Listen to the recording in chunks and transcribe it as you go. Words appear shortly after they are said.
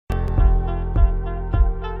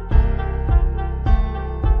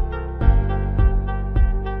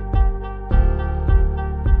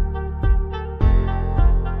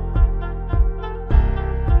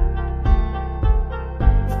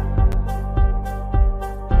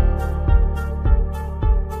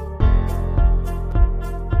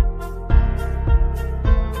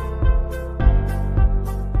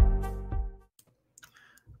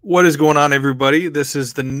What is going on, everybody? This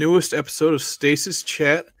is the newest episode of Stasis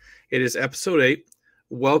Chat. It is episode 8.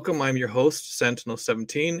 Welcome, I'm your host,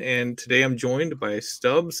 Sentinel17, and today I'm joined by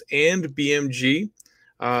Stubbs and BMG.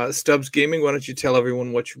 Stubbs Gaming, why don't you tell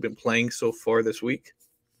everyone what you've been playing so far this week?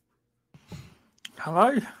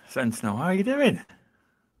 Hello, Sentinel. How are you doing?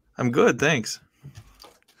 I'm good, thanks.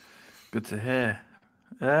 Good to hear.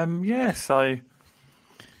 So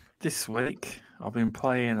this week I've been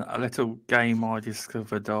playing a little game I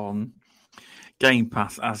discovered on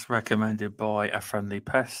GamePass as recommended by a friendly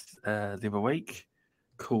pest the other week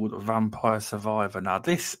called Vampire Survivor. Now,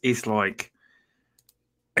 this is like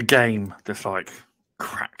a game that's like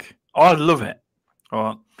crack. I love it. All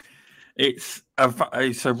right. It's a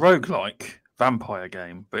roguelike vampire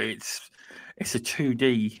game, but it's a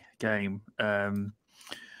 2D game.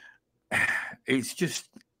 It's just,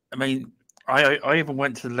 I even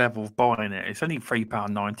went to the level of buying it. It's only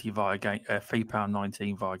 £3.90 via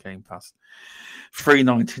 £3.19 via Game Pass,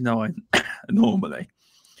 £3.99 normally,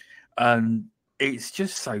 and it's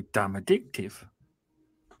just so damn addictive.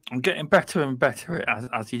 I'm getting better and better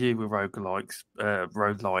as you do with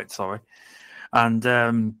roguelites, sorry,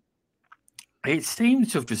 and it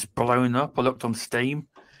seems to have just blown up. I looked on Steam;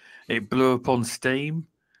 it blew up on Steam.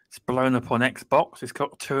 It's blown up on Xbox. It's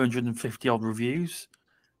got 250 odd reviews.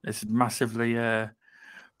 It's massively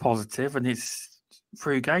positive, and it's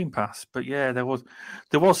through Game Pass. But yeah, there was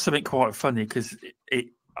something quite funny because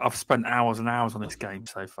I've spent hours and hours on this game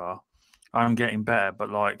so far. I'm getting better, but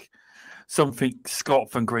like something Scott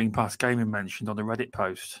from Green Pass Gaming mentioned on the Reddit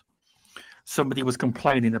post, somebody was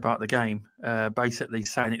complaining about the game, basically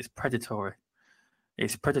saying it's predatory.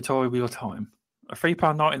 It's predatory real time. A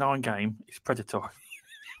 £3.99 game is predatory.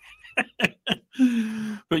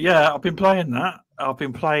 But yeah, I've been playing that. I've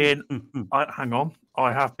been playing.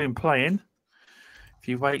 I have been playing. If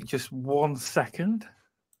you wait just 1 second,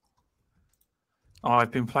 I've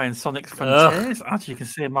been playing Sonic Frontiers. As you can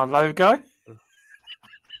see in my logo,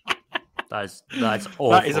 that's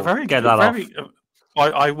awful. That is a very Get good. that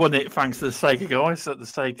off. I won it thanks to the Sega guys at the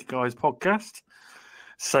Sega Guys podcast.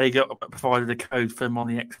 Sega provided a code for them on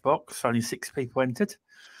the Xbox. Only 6 people entered.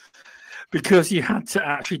 Because you had to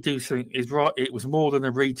actually do something. It was more than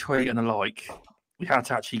a retweet and a like. You had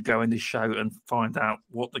to actually go in the show and find out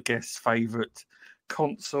what the guest's favourite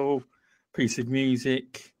console, piece of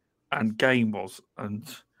music, and game was. And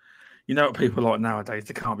you know what people are like nowadays?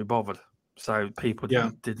 They can't be bothered. So people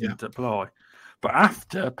didn't apply. But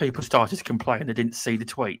after people started to complain, they didn't see the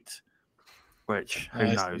tweet. Which,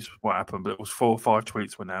 who knows what happened. But it was 4 or 5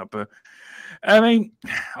 tweets went out. But,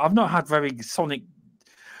 I've not had very Sonic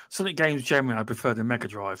games generally. I prefer the Mega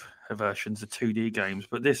Drive versions, the 2D games,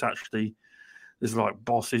 but this actually is like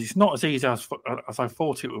bosses. It's not as easy as I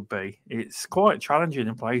thought it would be. It's quite challenging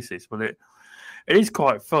in places, but it is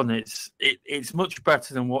quite fun. It's much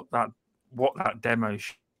better than what that demo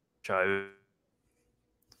showed.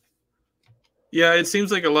 Yeah, it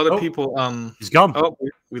seems like a lot of people. He's gone. Oh,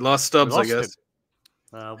 we lost Stubbs, I guess.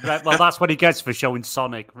 Well, that's what he gets for showing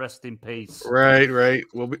Sonic. Rest in peace. Right.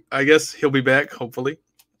 Well, I guess he'll be back, hopefully.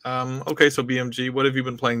 Okay, so BMG, what have you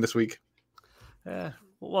been playing this week?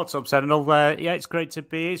 What's up, Sentinel? Yeah, it's great to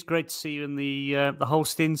be. It's great to see you in the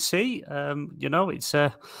hosting seat. It's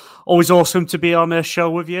always awesome to be on a show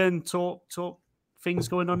with you and talk things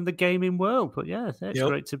going on in the gaming world. But yeah, it's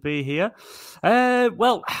great to be here.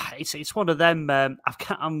 Well, it's one of them.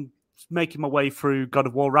 I'm making my way through God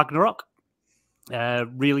of War Ragnarok.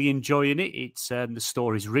 Really enjoying it. It's the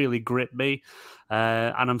story's really gripped me,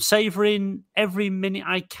 and I'm savouring every minute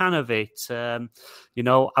I can of it.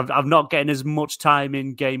 I've not getting as much time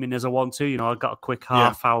in gaming as I want to. I got a quick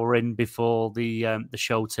half hour in before the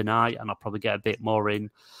show tonight, and I'll probably get a bit more in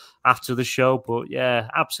after the show. But yeah,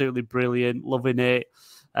 absolutely brilliant, loving it.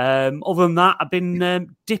 Other than that, I've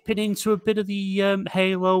been dipping into a bit of the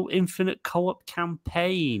Halo Infinite co-op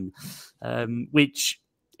campaign, which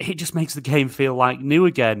it just makes the game feel like new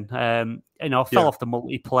again. I fell off the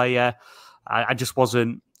multiplayer. I just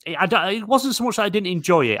wasn't. It wasn't so much that I didn't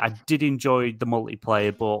enjoy it. I did enjoy the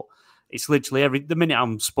multiplayer, but it's literally the minute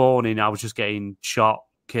I'm spawning, I was just getting shot,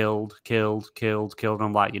 killed. And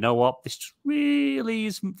I'm like, you know what? This really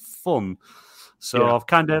isn't fun. So I've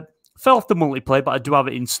kind of fell off the multiplayer, but I do have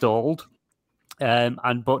it installed.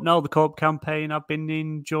 But no, the co-op campaign I've been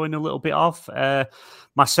enjoying a little bit of.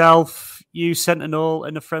 Myself, you, Sentinel,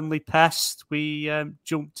 and a friendly pest. We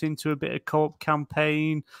jumped into a bit of co-op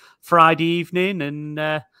campaign Friday evening, and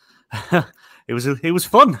it was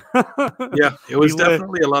fun. Yeah, it was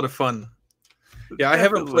definitely a lot of fun. Yeah, I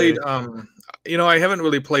haven't played. I haven't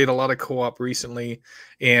really played a lot of co-op recently,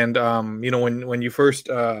 and when you first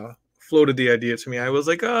floated the idea to me. I was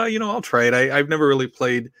like, I'll try it. I've never really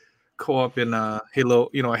played co-op in Halo,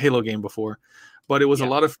 a Halo game before, but it was a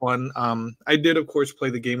lot of fun. I did, of course, play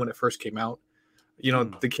the game when it first came out,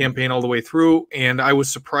 the campaign all the way through, and I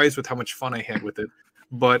was surprised with how much fun I had with it.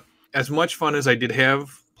 But as much fun as I did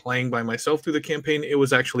have playing by myself through the campaign, it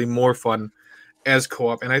was actually more fun as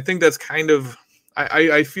co-op. And I think that's kind of,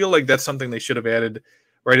 I feel like that's something they should have added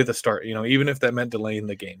right at the start, even if that meant delaying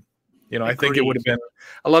the game. I think it would have been,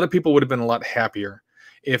 a lot of people would have been a lot happier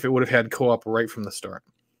if it would have had co-op right from the start.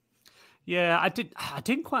 Yeah, I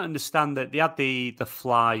didn't quite understand that they had the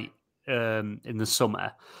flight in the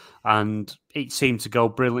summer, and it seemed to go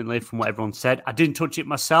brilliantly from what everyone said. I didn't touch it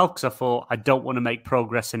myself because I thought I don't want to make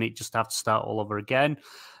progress in it, just have to start all over again.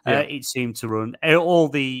 It seemed to run. All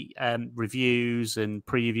the reviews and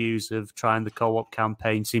previews of trying the co-op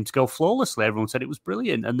campaign seemed to go flawlessly. Everyone said it was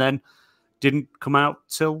brilliant, and then didn't come out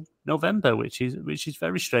till November, which is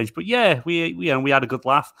very strange. But yeah, we had a good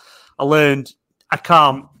laugh. I learned I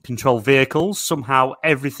can't control vehicles. Somehow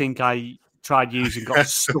everything I tried using got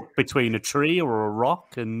stuck between a tree or a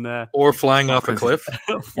rock, and or flying off a cliff.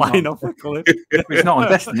 Flying off a cliff. It's not on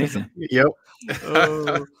Destiny, is it?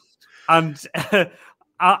 Yep. And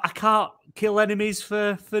I can't kill enemies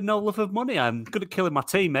for no love of money. I'm good at killing my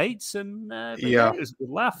teammates, and it was a good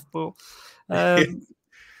laugh. But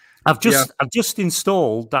I've just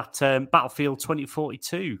installed that Battlefield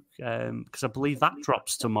 2042 because I believe that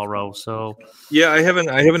drops tomorrow. So yeah, I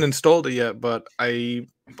haven't installed it yet, but I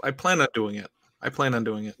plan on doing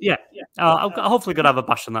it. Yeah. I'm hopefully gonna have a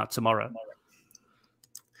bash on that tomorrow.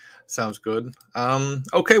 Sounds good.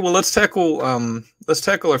 Okay, well let's tackle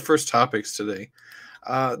our first topics today.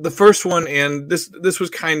 The first one, and this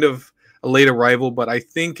was kind of a late arrival, but I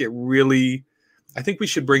think we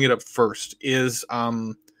should bring it up first, is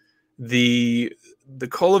the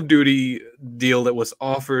Call of Duty deal that was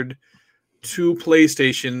offered to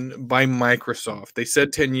PlayStation by Microsoft. They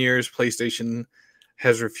said 10 years. PlayStation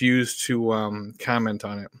has refused to comment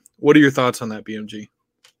on it. What are your thoughts on that, BMG?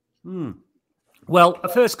 Well,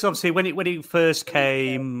 at first, because obviously when it first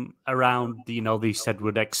came around, they said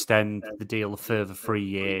would extend the deal a further 3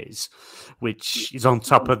 years, which is on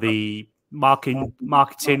top of the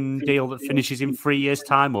marketing deal that finishes in 3 years'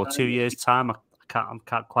 time or 2 years' time. I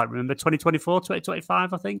can't quite remember. 2024,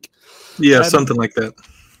 2025, I think. Yeah, something like that.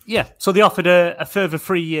 Yeah, so they offered a further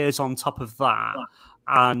 3 years on top of that,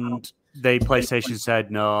 and PlayStation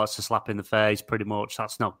said, no, it's a slap in the face, pretty much.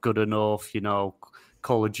 That's not good enough,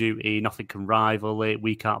 Call of Duty, nothing can rival it.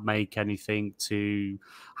 We can't make anything to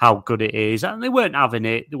how good it is. And they weren't having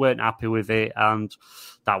it. They weren't happy with it, and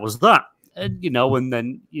that was that. And, and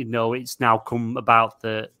then, it's now come about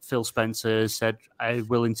that Phil Spencer said, I'm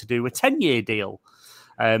willing to do a 10-year deal.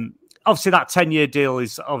 Obviously, that 10-year deal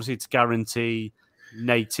is obviously to guarantee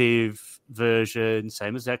native version,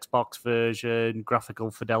 same as Xbox version, graphical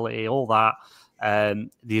fidelity, all that.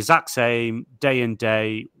 The exact same day and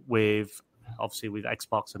day with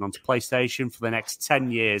Xbox and onto PlayStation for the next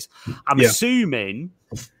 10 years. I'm assuming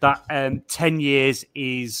that 10 years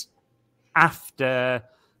is after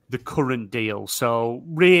the current deal. So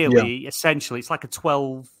really, essentially, it's like a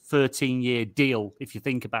 12, 13-year deal, if you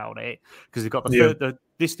think about it, because they've got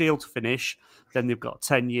this deal to finish, then they've got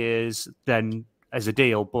 10 years then as a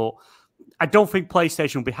deal. But I don't think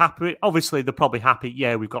PlayStation will be happy with it. Obviously, they're probably happy,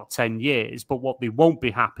 we've got 10 years, but what they won't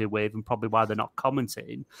be happy with, and probably why they're not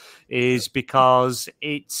commenting, is because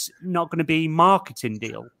it's not going to be a marketing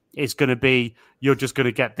deal. It's going to be, you're just going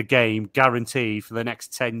to get the game guaranteed for the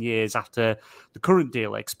next 10 years after the current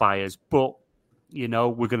deal expires. But, we're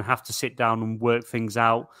going to have to sit down and work things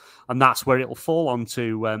out. And that's where it'll fall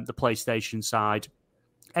onto the PlayStation side.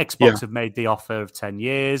 Xbox have made the offer of 10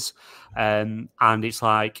 years. And it's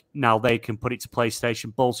like, now they can put it to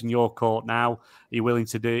PlayStation. Ball's in your court now. Are you willing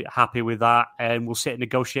to happy with that? And we'll sit and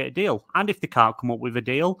negotiate a deal. And if they can't come up with a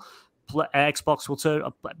deal, Microsoft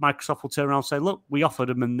will turn around and say, look, we offered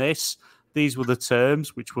them in this. These were the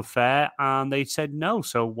terms, which were fair, and they said no.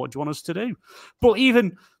 So what do you want us to do? But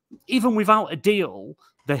even without a deal,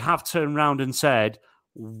 they have turned around and said,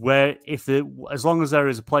 as long as there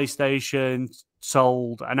is a PlayStation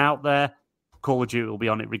sold and out there, Call of Duty will be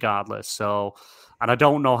on it regardless. So, and I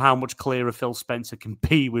don't know how much clearer Phil Spencer can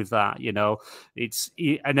be with that.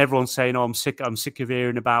 And everyone's saying, "Oh, I'm sick of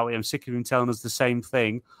hearing about it. I'm sick of him telling us the same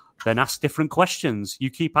thing." Then ask different questions.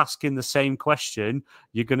 You keep asking the same question,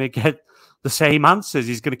 you're going to get the same answers.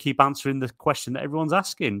 He's going to keep answering the question that everyone's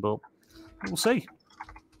asking, but we'll see.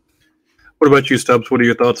 What about you, Stubbs? What are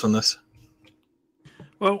your thoughts on this?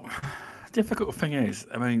 Well, the difficult thing is,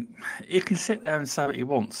 he can sit there and say what he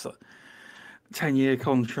wants. 10-year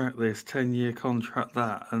contract this, 10-year contract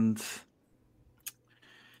that, and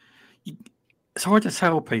it's hard to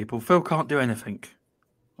tell people. Phil can't do anything,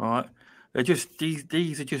 right? They're just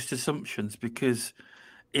these are just assumptions because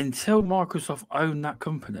until Microsoft own that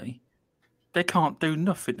company, they can't do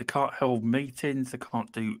nothing. They can't hold meetings. They can't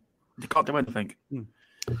do anything.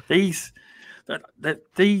 These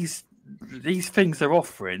things they're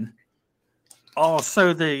offering are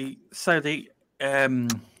so the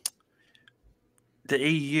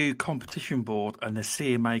EU competition board and the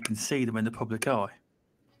CMA can see them in the public eye.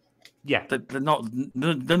 Yeah, they're not.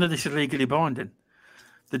 None of this is legally binding.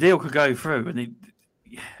 The deal could go through, and it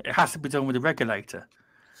has to be done with the regulator.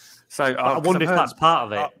 So I wonder if that's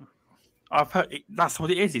part of it. I've heard that's what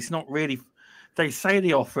it is. It's not really. They say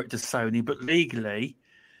they offer it to Sony, but legally,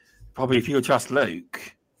 probably if you were to ask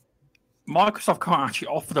Luke, Microsoft can't actually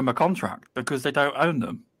offer them a contract because they don't own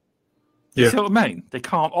them. You see what I mean? They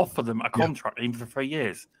can't offer them a contract even for 3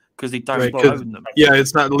 years because they don't own them. Yeah,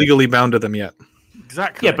 it's not legally bound to them yet.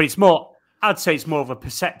 Exactly. Yeah, but it's more. I'd say it's more of a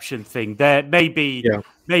perception thing. There maybe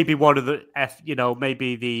one of the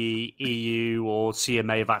maybe the EU or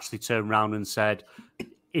CMA have actually turned around and said,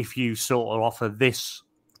 if you sort of offer this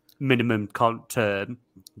minimum term,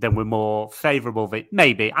 then we're more favourable of it.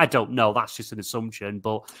 Maybe, I don't know. That's just an assumption,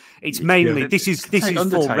 but it's mainly this is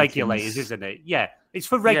for regulators, isn't it? Yeah, it's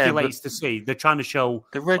for regulators to see. They're trying to show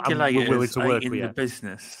the regulators willing to work in with the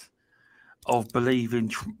business of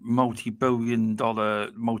believing multi-billion-dollar,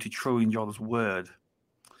 multi-trillion-dollar word.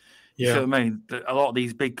 You see what I mean? A lot of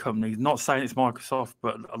these big companies, not saying it's Microsoft,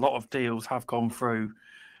 but a lot of deals have gone through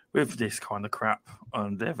with this kind of crap,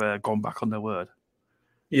 and they've gone back on their word.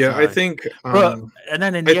 Yeah, so, I think. And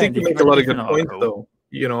then in the end, you make a lot of good points, though.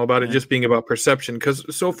 About it just being about perception, because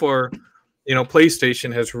so far,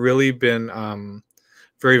 PlayStation has really been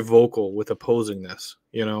very vocal with opposing this.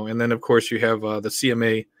 And then of course you have the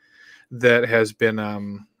CMA that has been,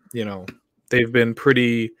 they've been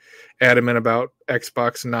pretty adamant about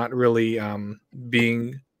Xbox not really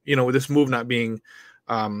being, this move not being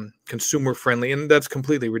consumer friendly, and that's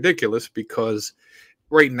completely ridiculous because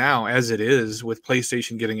right now, as it is, with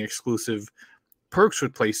PlayStation getting exclusive perks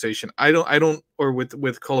with PlayStation, or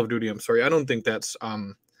with Call of Duty, I'm sorry, I don't think that's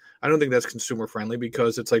consumer friendly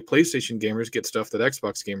because it's like PlayStation gamers get stuff that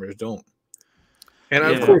Xbox gamers don't. And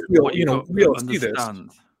of course, we all see this.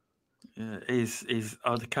 Is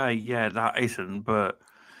okay, that isn't, but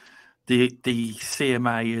the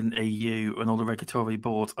CMA and EU and all the regulatory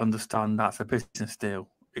boards understand that's a business deal.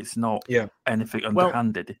 It's not anything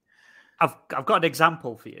underhanded. I've got an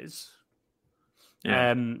example for you.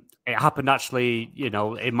 Yeah. It happened actually,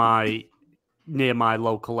 near my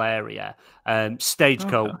local area.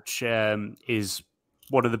 Stagecoach is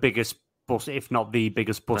one of the biggest bus, if not the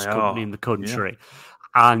biggest bus company in the country. Yeah.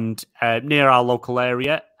 And near our local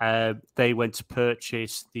area, they went to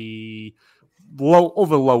purchase the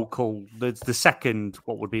other local, the second,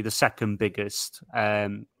 what would be the second biggest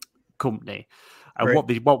company.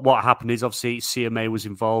 And what happened is obviously CMA was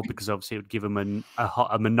involved because obviously it would give them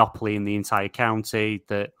a monopoly in the entire county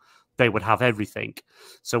that they would have everything.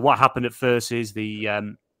 So what happened at first is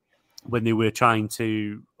when they were trying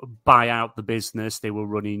to buy out the business, they were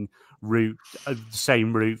running the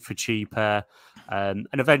same route for cheaper. And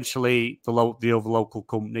eventually the other local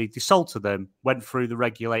company, they sold to them, went through the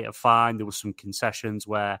regulator fine. There were some concessions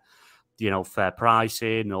where, fair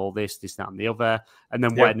pricing, all this, that, and the other. And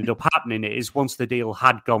then what ended up happening is once the deal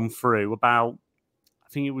had gone through, about, I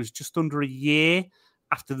think it was just under a year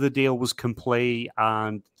after the deal was complete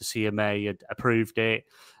and the CMA had approved it,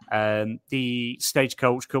 the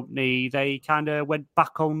Stagecoach company, they kind of went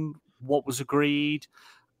back on what was agreed.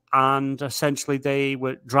 And essentially, they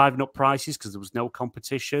were driving up prices because there was no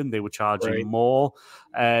competition. They were charging more.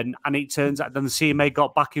 And it turns out then the CMA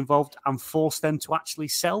got back involved and forced them to actually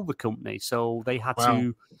sell the company. So they had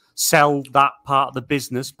to sell that part of the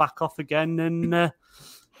business back off again. And it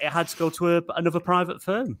had to go to another private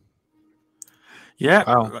firm.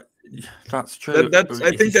 Yeah, that's true. I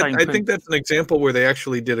think that's an example where they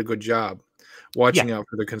actually did a good job watching out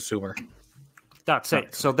for the consumer. That's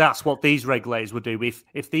it. So that's what these regulators would do.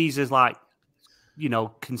 If these is like,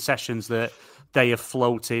 concessions that they have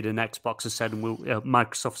floated and Xbox has said, and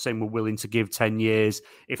Microsoft saying we're willing to give 10 years,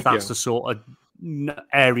 if that's the sort of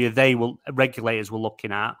area regulators were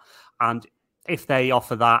looking at, and if they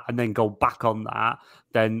offer that and then go back on that,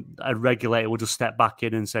 then a regulator will just step back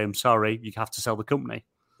in and say, I'm sorry, you have to sell the company.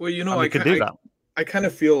 Well, I could do that. I kind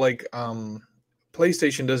of feel like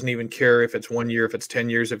PlayStation doesn't even care if it's 1 year, if it's 10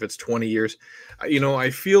 years, if it's 20 years. I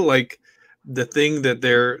feel like the thing that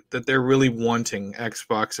they're really wanting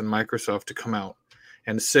Xbox and Microsoft to come out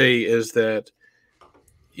and say is that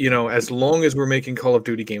as long as we're making Call of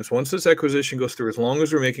Duty games, once this acquisition goes through, as long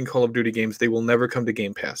as we're making Call of Duty games, they will never come to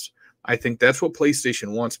Game Pass. I think that's what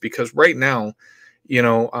PlayStation wants, because right now,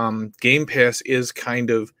 Game Pass is kind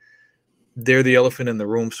of, they're the elephant in the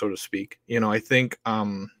room, so to speak. I think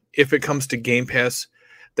if it comes to Game Pass,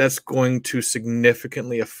 that's going to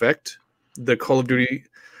significantly affect the Call of Duty,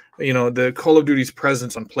 the Call of Duty's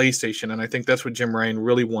presence on PlayStation. And I think that's what Jim Ryan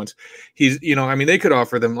really wants. He's, they could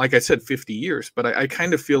offer them, like I said, 50 years, but I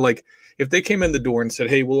kind of feel like if they came in the door and said,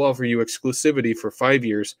 hey, we'll offer you exclusivity for 5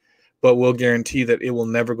 years, but we'll guarantee that it will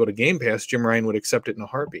never go to Game Pass, Jim Ryan would accept it in a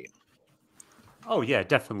heartbeat. Oh, yeah,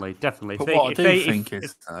 definitely. But what I do think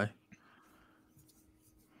is, though...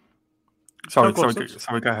 Sorry, go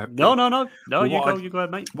ahead. No, you go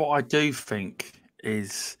ahead, mate. What I do think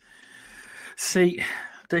is, see,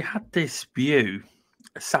 they had this view,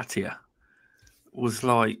 Satya was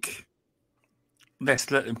like, let's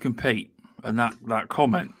let them compete. And that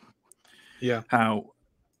comment, how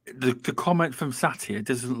the comment from Satya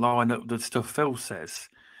doesn't line up with the stuff Phil says.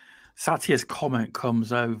 Satya's comment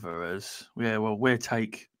comes over as, we'll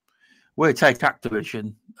take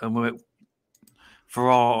Activision and we're for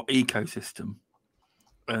our ecosystem,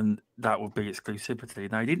 and that would be exclusivity.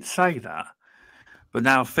 Now, he didn't say that, but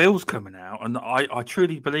now Phil's coming out, and I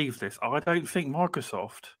truly believe this. I don't think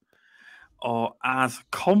Microsoft are as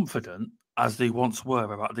confident as they once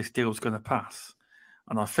were about this deal's going to pass.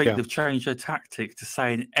 And I think they've changed their tactics to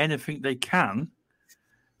saying anything they can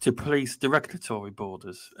to police the regulatory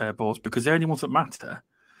boards, because the only ones that matter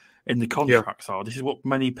in the contracts are, this is what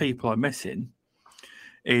many people are missing,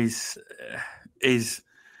 is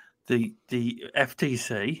the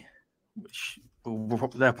FTC, which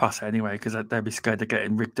they'll pass it anyway because they'll be scared of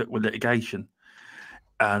getting rigged up with litigation.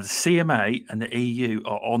 The CMA and the EU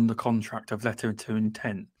are on the contract of letter to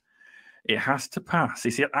intent. It has to pass.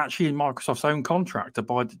 It's actually in Microsoft's own contract to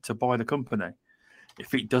buy the company.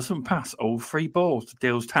 If it doesn't pass all three boards, the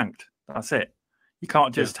deal's tanked. That's it. You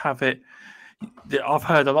can't just have it. I've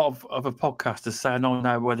heard a lot of other podcasters saying, "Oh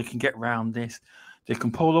no, well they can get around this. They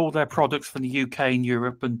can pull all their products from the UK and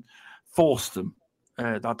Europe and force them."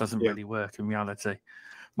 That doesn't really work in reality.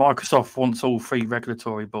 Microsoft wants all three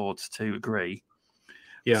regulatory boards to agree.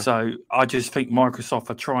 So I just think Microsoft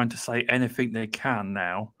are trying to say anything they can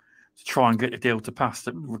now to try and get the deal to pass,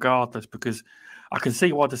 regardless, because I can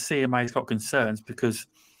see why the CMA's got concerns, because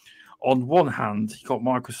on one hand, you've got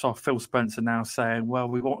Microsoft, Phil Spencer now saying, well,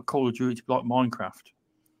 we want Call of Duty to be like Minecraft.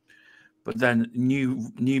 But then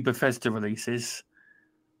new Bethesda releases,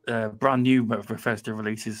 brand new Bethesda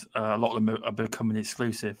releases, a lot of them are becoming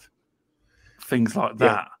exclusive. Things like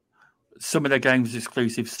that. Some of their games are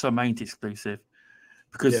exclusive, some ain't exclusive.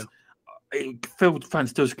 Because Phil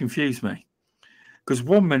Spencer does confuse me. Because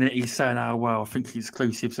one minute he's saying, oh, well, I think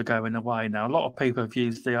exclusives are going away now. A lot of people have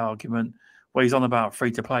used the argument where he's on about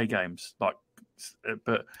free-to-play games. But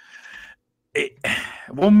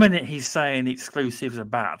one minute he's saying exclusives are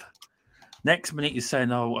bad. Next minute he's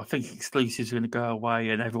saying, oh, I think exclusives are going to go away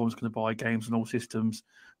and everyone's going to buy games on all systems,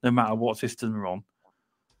 no matter what system they're on.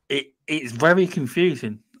 It's very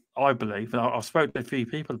confusing, I believe. And I've spoken to a few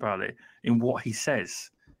people about it in what he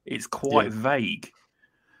says. It's quite vague.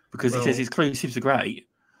 Because he says exclusives are great.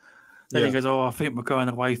 Then he goes, oh, I think we're going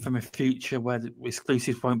away from a future where the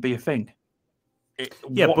exclusives won't be a thing.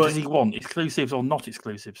 What does he want? Exclusives or not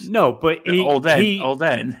exclusives? No, but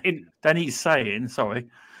then he's saying,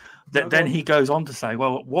 then he goes on to say,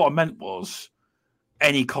 well, what I meant was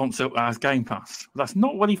any console has Game Pass. That's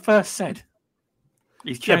not what he first said.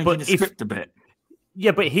 He's changing the script a bit.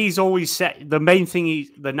 Yeah, but he's always said, the main thing,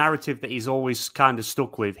 the narrative that he's always kind of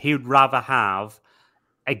stuck with, he would rather have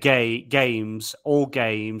all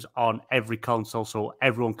games on every console so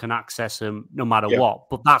everyone can access them no matter what.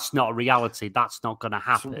 But that's not a reality. That's not going to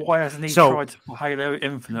happen. So why hasn't he tried to put Halo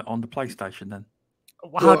Infinite on the PlayStation then?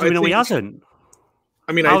 How do we know he hasn't?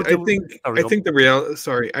 I mean, I think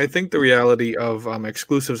the reality of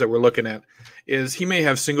exclusives that we're looking at is he may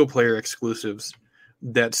have single player exclusives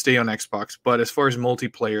that stay on Xbox, but as far as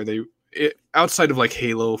multiplayer, outside of like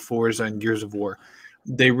Halo, Forza, and Gears of War,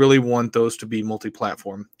 they really want those to be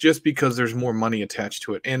multi-platform just because there's more money attached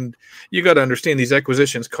to it. And you got to understand these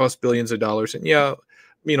acquisitions cost billions of dollars. And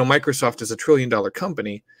Microsoft is $1 trillion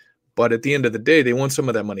company, but at the end of the day, they want some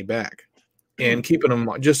of that money back. And keeping them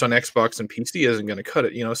just on Xbox and PC isn't going to cut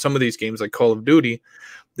it. Some of these games like Call of Duty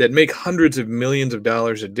that make hundreds of millions of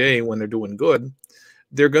dollars a day when they're doing good,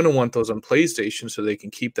 they're going to want those on PlayStation so they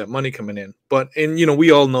can keep that money coming in. But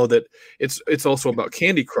we all know that it's also about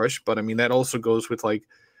Candy Crush, but I mean that also goes with like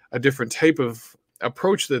a different type of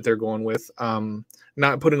approach that they're going with.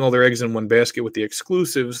 Not putting all their eggs in one basket with the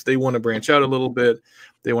exclusives. They want to branch out a little bit.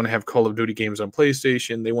 They want to have Call of Duty games on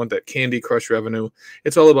PlayStation. They want that Candy Crush revenue.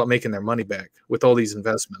 It's all about making their money back with all these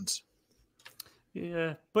investments.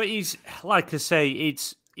 Yeah, but he's like I say,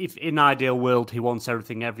 it's if in an ideal world he wants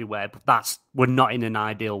everything everywhere, but we're not in an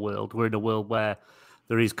ideal world. We're in a world where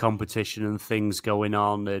there is competition and things going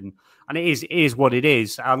on, and it is what it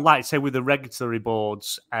is. And like I say, with the regulatory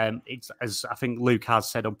boards, it's as I think Luke has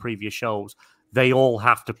said on previous shows, they all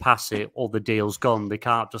have to pass it or the deal's gone. They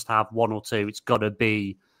can't just have one or two. It's got to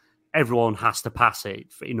be everyone has to pass it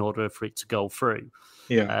in order for it to go through.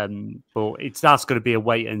 Yeah. But that's going to be a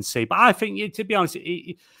wait and see. But I think, to be honest,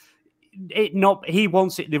 he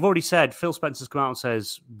wants it. They've already said, Phil Spencer's come out and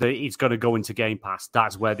says that it's going to go into Game Pass.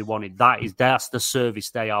 That's where they want it. That's the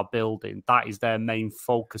service they are building. That is their main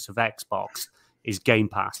focus of Xbox is Game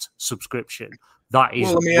Pass subscription. That is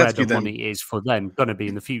where the money is for them going to be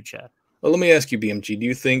in the future. Well, let me ask you, BMG, do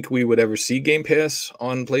you think we would ever see Game Pass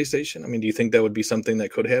on PlayStation? I mean, do you think that would be something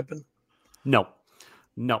that could happen? No,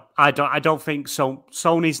 I don't think so.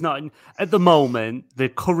 Sony's not at the moment. The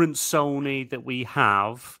current Sony that we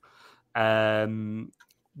have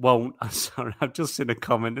won't. Sorry, I've just seen a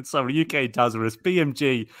comment. Sorry, UK Tazarus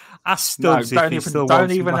BMG. Ask Stubbs if he still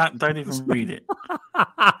wants. Don't even read it.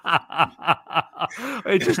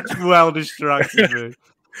 It just well distracted me.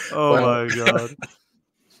 Oh my god.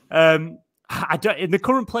 In the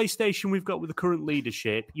current PlayStation we've got with the current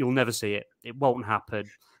leadership, you'll never see it. It won't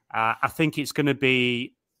happen. I think it's going to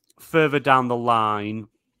be further down the line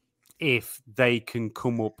if they can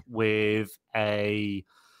come up with a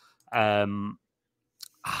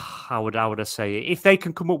how would I say it? If they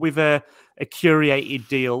can come up with a curated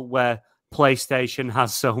deal where PlayStation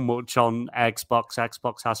has so much on Xbox,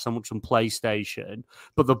 Xbox has so much on PlayStation,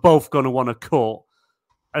 but they're both going to want to cut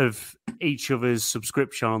of each other's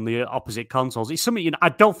subscription on the opposite consoles. It's something I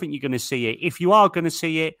don't think you're going to see it. If you are going to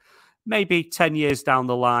see it, maybe 10 years down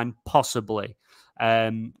the line, possibly.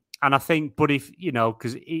 And I think, but if,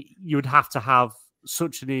 because you would have to have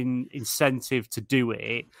such an incentive to do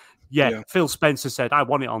it. Yeah, Phil Spencer said, I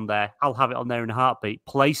want it on there. I'll have it on there in a heartbeat.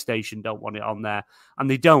 PlayStation don't want it on there. And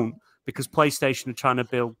they don't, because PlayStation are trying to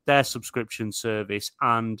build their subscription service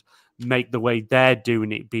and make the way they're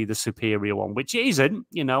doing it be the superior one, which it isn't.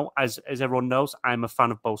 As everyone knows, I'm a fan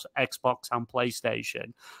of both Xbox and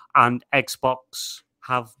PlayStation, and Xbox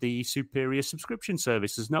have the superior subscription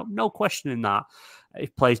service. There's no questioning that.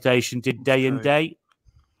 If PlayStation did day and date,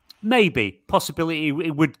 maybe possibility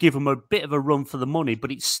it would give them a bit of a run for the money,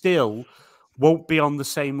 but it still won't be on the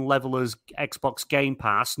same level as Xbox Game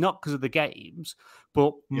Pass, not because of the games,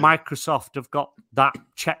 but Microsoft have got that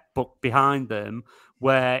checkbook behind them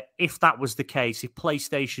where if that was the case, if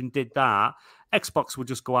PlayStation did that, Xbox would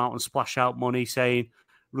just go out and splash out money saying,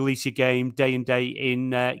 release your game day and date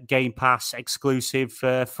in Game Pass exclusive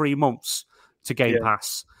for 3 months to Game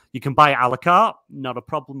Pass. You can buy it a la carte, not a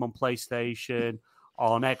problem on PlayStation,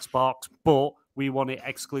 on Xbox, but we want it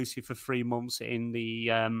exclusive for 3 months in the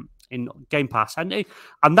in Game Pass, and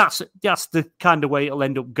that's the kind of way it'll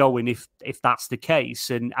end up going if that's the case,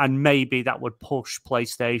 and maybe that would push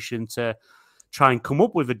PlayStation to try and come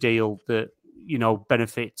up with a deal that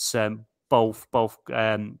benefits both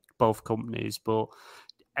companies, but.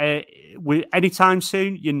 Anytime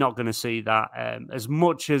soon, you're not going to see that. As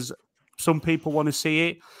much as some people want to see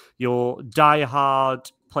it, your die-hard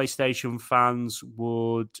PlayStation fans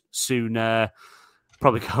would sooner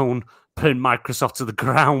probably go and burn Microsoft to the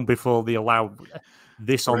ground before they allow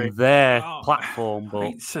this on their platform.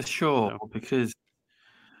 But it's for sure, because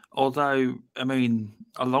although a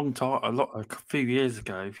few years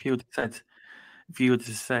ago, if you would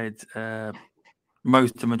have said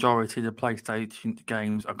the majority of the PlayStation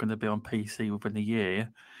games are going to be on PC within a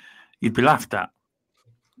year, you'd be laughed at.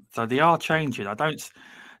 So they are changing. I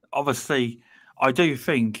do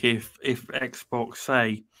think if Xbox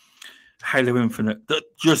say Halo Infinite, that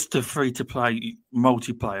just the free-to-play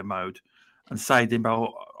multiplayer mode, and say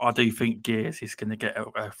I do think Gears is going to get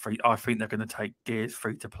a free. I think they're going to take Gears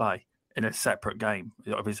free-to-play in a separate game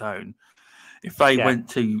of its own. If they went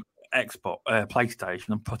to PlayStation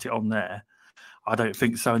and put it on there, I don't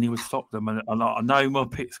think Sony would stop them. And I know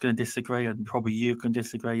Muppet's going to disagree, and probably you can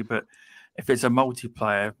disagree, but if it's a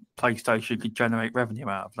multiplayer, PlayStation could generate revenue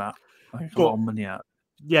out of that. A lot of money out.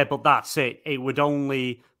 Yeah, but that's it.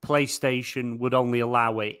 PlayStation would only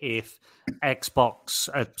allow it if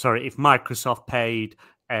if Microsoft paid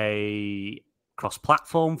a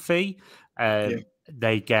cross-platform fee.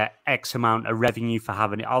 They get X amount of revenue for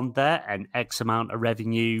having it on there and X amount of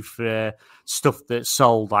revenue for stuff that's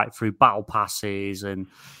sold like through battle passes and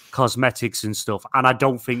cosmetics and stuff. And I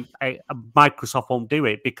don't think Microsoft won't do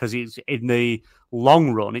it because it's in the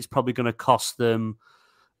long run, it's probably going to cost them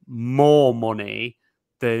more money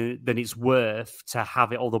than it's worth to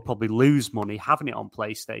have it, or they'll probably lose money having it on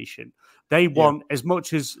PlayStation. They want, as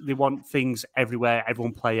much as they want things everywhere,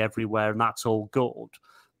 everyone play everywhere, and that's all good.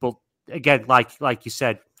 But again, like you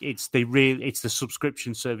said, it's the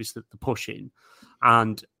subscription service that they're pushing,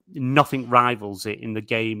 and nothing rivals it in the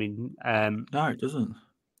gaming. No, it doesn't.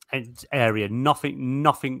 Area,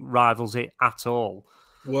 nothing rivals it at all.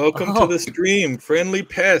 Welcome to the stream, Friendly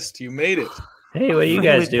Pest. You made it. Hey, what are you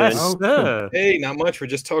guys doing? Hey, not much. We're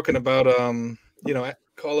just talking about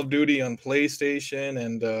Call of Duty on PlayStation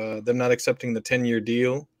and them not accepting the 10-year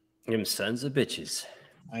deal. Them sons of bitches.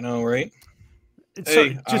 I know, right? So,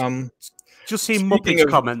 Hey, just seeing Muppet's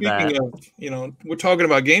comment there. We're talking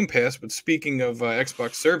about Game Pass, but speaking of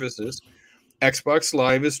Xbox services, Xbox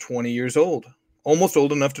Live is 20 years old, almost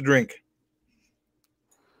old enough to drink.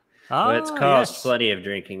 Well, it's caused plenty of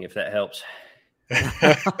drinking, if that helps.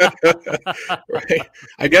 Right.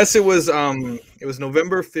 I guess it was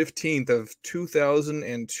November 15th of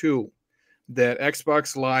 2002 that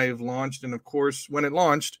Xbox Live launched, and of course, when it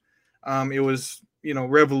launched, it was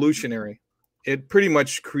revolutionary. It pretty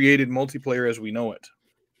much created multiplayer as we know it.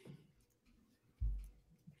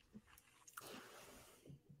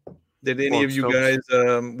 Did any of you guys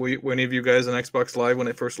were any of you guys on Xbox Live when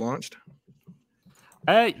it first launched?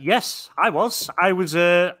 Yes, I was. I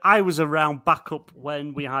was around back up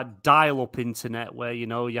when we had dial-up internet, where you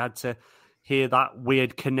had to hear that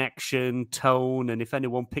weird connection tone, and if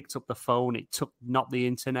anyone picked up the phone, it knocked the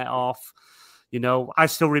internet off. I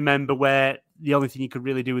still remember where the only thing you could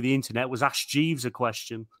really do with the internet was ask Jeeves a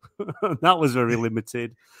question. That was very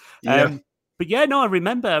limited. Yeah. But yeah, no, I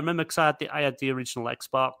remember because I had the original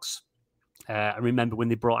Xbox. I remember when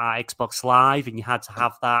they brought out Xbox Live, and you had to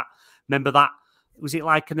have that. Remember that? Was it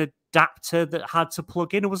like an adapter that had to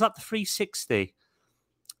plug in, or was that the 360?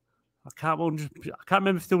 I can't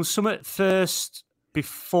remember if there was some at first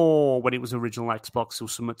before when it was original Xbox. There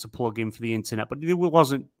was something to plug in for the internet, but it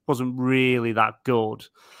wasn't really that good.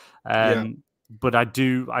 But I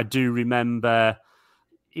do remember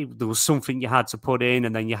there was something you had to put in,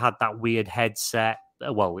 and then you had that weird headset.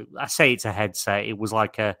 Well, I say it's a headset. It was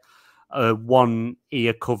like a one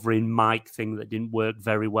ear covering mic thing that didn't work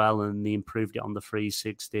very well, and they improved it on the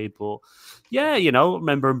 360. But yeah, I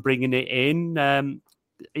remember them bringing it in.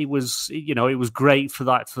 It was great for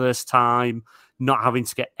that first time, not having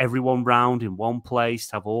to get everyone round in one place,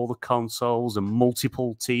 to have all the consoles and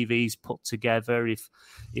multiple TVs put together. If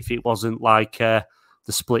it wasn't like the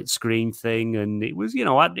split screen thing, and it was,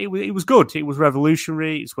 it was good. It was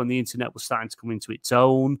revolutionary. It's when the internet was starting to come into its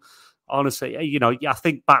own. Honestly, I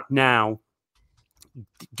think back now,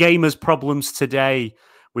 gamers' problems today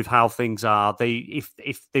with how things are,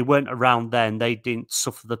 if they weren't around then, they didn't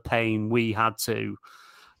suffer the pain we had to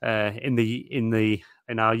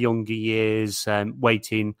in our younger years,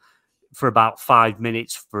 waiting for about 5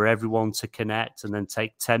 minutes for everyone to connect, and then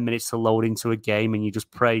take 10 minutes to load into a game, and you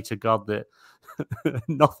just pray to God that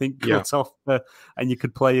nothing cuts off and you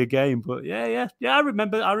could play a game. But yeah, I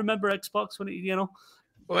remember Xbox when it,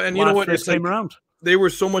 well, and you know what? It's came around. They were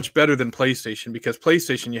so much better than PlayStation, because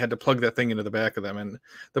PlayStation, you had to plug that thing into the back of them, and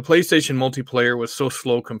the PlayStation multiplayer was so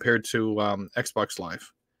slow compared to Xbox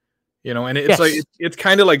Live. And it's like it's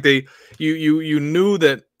kind of like you knew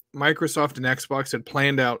that Microsoft and Xbox had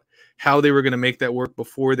planned out how they were going to make that work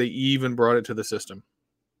before they even brought it to the system,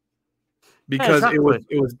 because it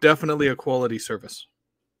was definitely a quality service.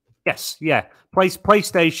 Yes, yeah.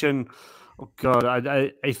 PlayStation. Oh God!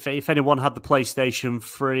 If anyone had the PlayStation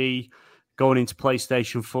 3 going into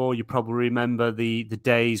PlayStation 4, you probably remember the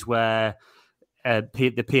days where the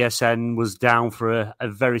PSN was down for a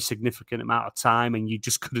very significant amount of time, and you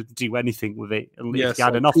just couldn't do anything with it. And if you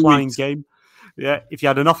had an offline game, if you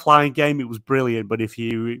had an offline game, it was brilliant. But if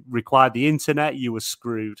you required the internet, you were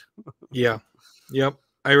screwed. Yeah. Yep.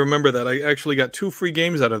 I remember that. I actually got 2 free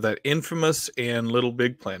games out of that, Infamous and Little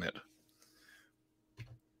Big Planet.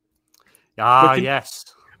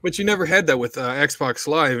 Yes. But you never had that with Xbox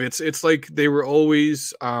Live. It's like they were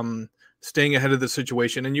always staying ahead of the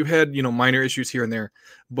situation, and you had minor issues here and there,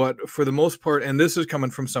 but for the most part, and this is coming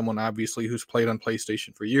from someone obviously who's played on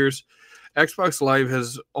PlayStation for years, Xbox Live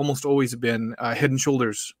has almost always been head and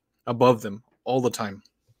shoulders above them all the time.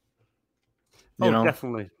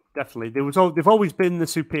 Definitely. They've always been the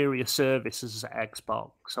superior service as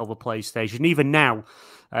Xbox over PlayStation. Even now,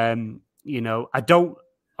 I don't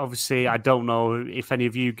know if any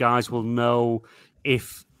of you guys will know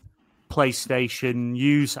if PlayStation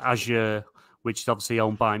use Azure which is obviously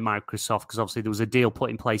owned by Microsoft, because obviously there was a deal put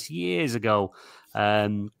in place years ago,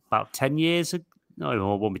 about 10 years ago. No,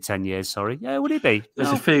 it won't be 10 years, sorry. Yeah, would it be? It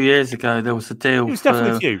was a few years ago. There was a deal It was for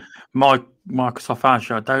definitely a few. Microsoft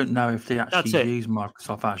Azure. I don't know if they actually use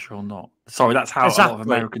Microsoft Azure or not. Sorry, that's how a lot of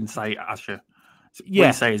Americans say Azure.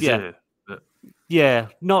 We say Azure. Yeah,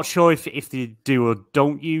 not sure if they do or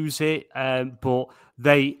don't use it, but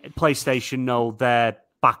PlayStation know their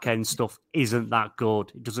back-end stuff isn't that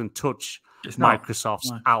good. It doesn't touch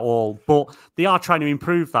Microsoft's at all. But they are trying to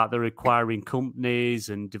improve that. They're requiring companies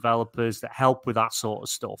and developers that help with that sort of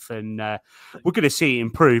stuff. And we're going to see it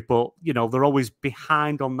improve, but, they're always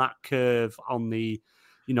behind on that curve on the,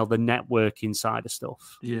 the networking side of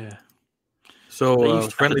stuff. Yeah. So they used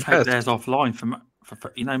to Friendly take Pest. theirs offline for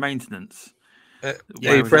maintenance.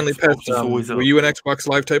 Hey, Friendly Pest, were you an Xbox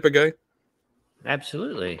Live type of guy?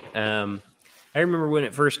 Absolutely. I remember when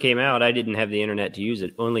it first came out, I didn't have the internet to use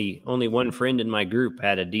it. Only one friend in my group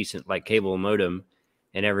had a decent cable modem,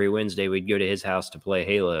 and every Wednesday we'd go to his house to play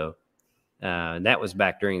Halo. That was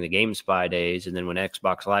back during the GameSpy days, and then when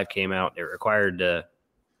Xbox Live came out, it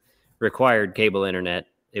required cable internet.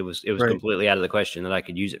 It was completely out of the question that I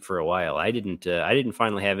could use it for a while. I didn't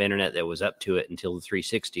finally have internet that was up to it until the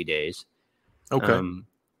 360 days. Okay.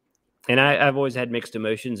 And I've always had mixed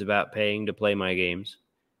emotions about paying to play my games.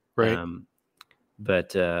 Right.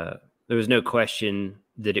 But there was no question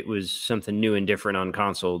that it was something new and different on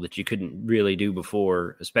console that you couldn't really do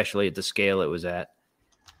before, especially at the scale it was at.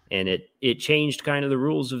 And it changed kind of the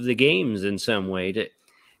rules of the games in some way.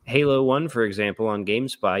 Halo 1, for example, on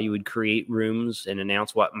GameSpy, you would create rooms and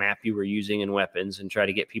announce what map you were using and weapons and try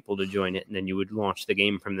to get people to join it, and then you would launch the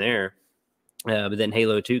game from there. But then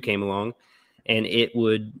Halo 2 came along, and it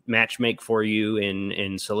would matchmake for you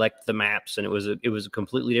and select the maps, and it was a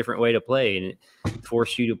completely different way to play, and it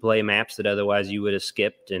forced you to play maps that otherwise you would have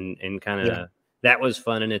skipped, and kind of that was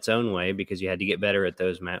fun in its own way because you had to get better at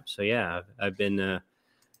those maps. So yeah, I've been on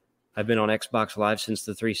Xbox Live since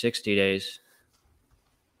the 360 days.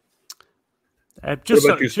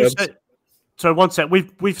 So one sec.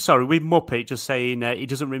 We've Muppet just saying he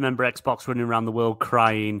doesn't remember Xbox running around the world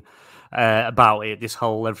crying about it. This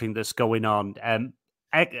whole everything that's going on.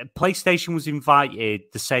 PlayStation was invited.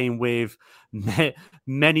 The same with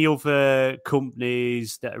many other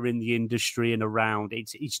companies that are in the industry and around.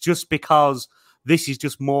 It's just because this is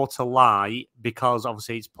just more to light because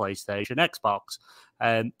obviously it's PlayStation, Xbox.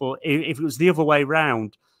 But if it was the other way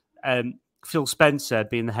around, Phil Spencer,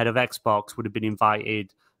 being the head of Xbox, would have been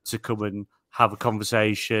invited to come and have a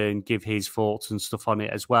conversation, give his thoughts and stuff on it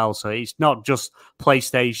as well. So it's not just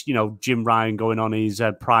PlayStation, Jim Ryan going on his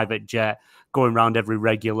private jet, going around every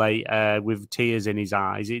regulator with tears in his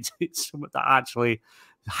eyes. It's something that actually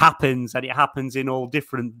happens, and it happens in all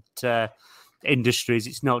different industries.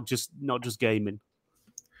 It's not just gaming.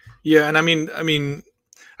 Yeah, and I mean,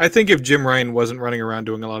 I think if Jim Ryan wasn't running around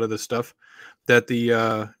doing a lot of this stuff, that the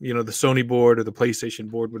the Sony board or the PlayStation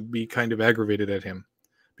board would be kind of aggravated at him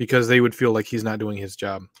because they would feel like he's not doing his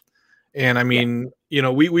job. And I mean,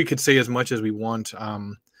 we could say as much as we want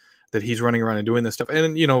that he's running around and doing this stuff.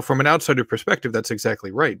 And, from an outsider perspective, that's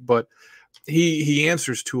exactly right. But he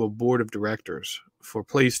answers to a board of directors for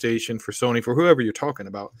PlayStation, for Sony, for whoever you're talking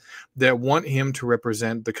about, that want him to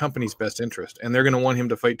represent the company's best interest. And they're going to want him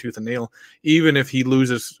to fight tooth and nail, even if he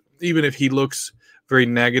loses, even if he looks very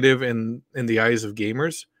negative in the eyes of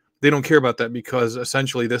gamers. They don't care about that because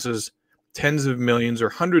essentially this is tens of millions or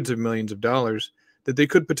hundreds of millions of dollars that they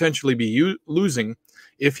could potentially be losing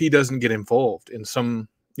if he doesn't get involved in some,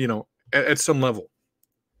 at some level.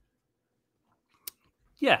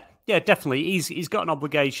 Yeah, definitely. He's got an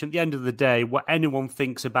obligation. At the end of the day, what anyone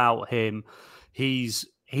thinks about him, he's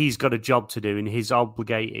got a job to do, and he's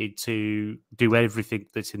obligated to do everything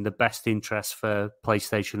that's in the best interest for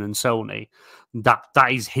PlayStation and Sony. That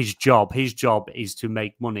is his job. His job is to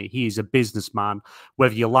make money. He is a businessman.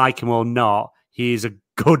 Whether you like him or not, he is a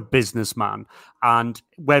good businessman. And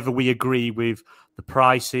whether we agree with the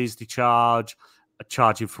prices they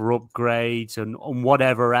charging for upgrades and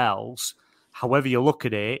whatever else, however you look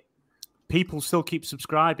at it, people still keep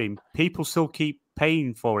subscribing. People still keep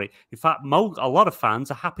paying for it. In fact, a lot of fans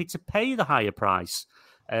are happy to pay the higher price.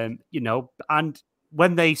 And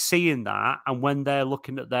when they seeing that, and when they're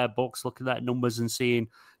looking at their books, looking at numbers and seeing,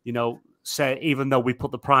 say, even though we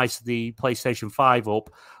put the price of the PlayStation 5 up,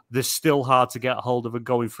 they're still hard to get a hold of and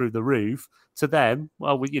going through the roof. To them,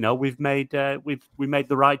 well, we've made the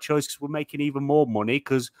right choice because we're making even more money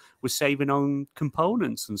because we're saving on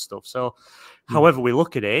components and stuff. So, however we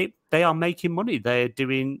look at it, they are making money. They're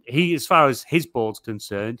doing. As far as his board's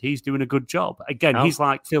concerned, he's doing a good job. Again, he's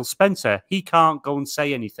like Phil Spencer. He can't go and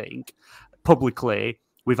say anything publicly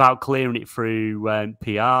without clearing it through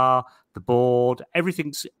PR, the board.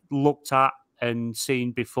 Everything's looked at and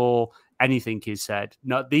seen before anything is said.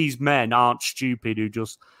 No, these men aren't stupid who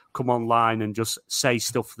just come online and just say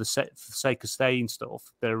stuff for the sake of saying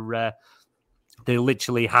stuff. They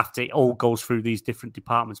literally have to. It all goes through these different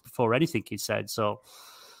departments before anything is said. So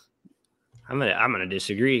I'm gonna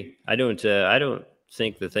disagree. I don't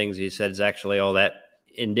think the things he said is actually all that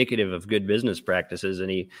indicative of good business practices,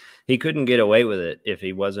 and he couldn't get away with it if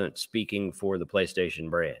he wasn't speaking for the PlayStation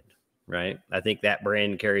brand, right? I think that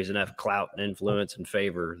brand carries enough clout and influence and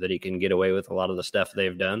favor that he can get away with a lot of the stuff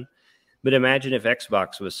they've done. But imagine if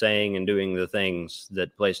Xbox was saying and doing the things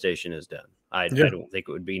that PlayStation has done. I don't think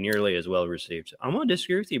it would be nearly as well received. I'm gonna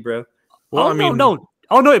disagree with you, bro. Well, no.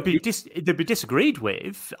 Oh no, it'd be disagreed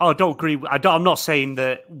with. I don't agree. I'm not saying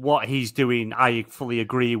that what he's doing I fully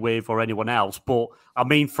agree with or anyone else, but I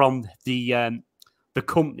mean from the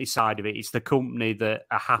company side of it, it's the company that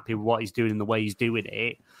are happy with what he's doing and the way he's doing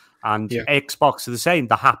it. And Xbox are the same.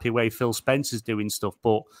 They're happy way Phil Spencer's doing stuff,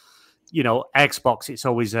 but Xbox, it's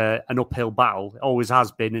always an uphill battle. It always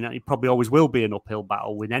has been, and it probably always will be an uphill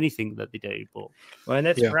battle with anything that they do. But and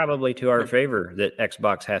that's probably to our favor that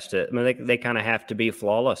Xbox has to. I mean, they kind of have to be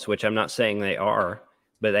flawless, which I'm not saying they are,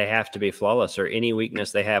 but they have to be flawless, or any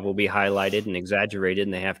weakness they have will be highlighted and exaggerated,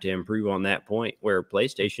 and they have to improve on that point. Where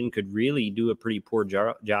PlayStation could really do a pretty poor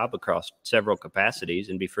job across several capacities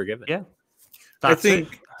and be forgiven. Yeah, I think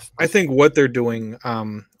what they're doing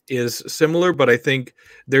is similar, but I think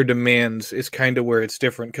their demands is kind of where it's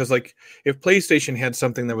different. Because like if PlayStation had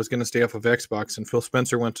something that was going to stay off of Xbox and Phil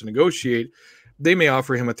Spencer went to negotiate, they may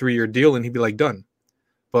offer him a 3-year deal and he'd be like, done.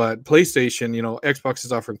 But PlayStation, Xbox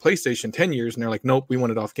is offering PlayStation 10 years and they're like, nope, we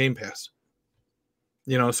want it off Game Pass.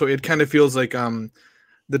 So it kind of feels like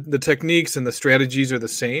the techniques and the strategies are the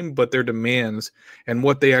same, but their demands and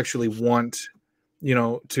what they actually want,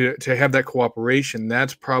 to have that cooperation,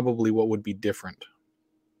 that's probably what would be different.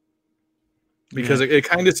 Because it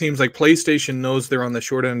kind of seems like PlayStation knows they're on the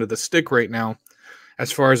short end of the stick right now as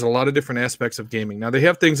far as a lot of different aspects of gaming. Now, they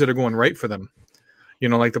have things that are going right for them,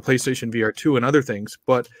 like the PlayStation VR 2 and other things.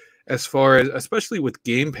 But as far as, especially with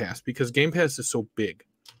Game Pass, because Game Pass is so big,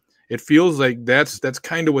 it feels like that's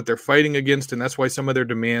kind of what they're fighting against, and that's why some of their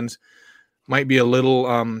demands might be a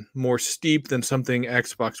little more steep than something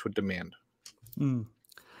Xbox would demand.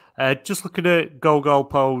 Just looking at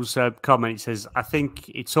Po's comment, it says, I think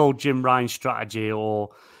it's all Jim Ryan's strategy or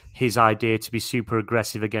his idea to be super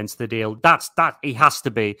aggressive against the deal. That he has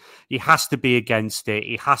to be. He has to be against it.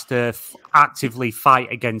 He has to actively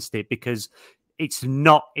fight against it because it's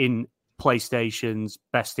not in PlayStation's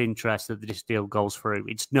best interest that this deal goes through.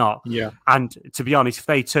 It's not. Yeah. And to be honest, if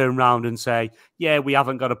they turn around and say, yeah, we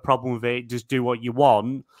haven't got a problem with it, just do what you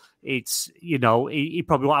want, it's, he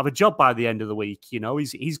probably won't have a job by the end of the week.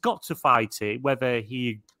 He's got to fight it, whether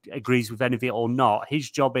he agrees with any of it or not.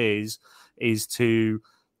 His job is to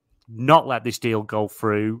not let this deal go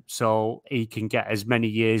through so he can get as many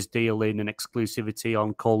years deal in and exclusivity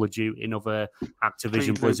on Call of Duty and other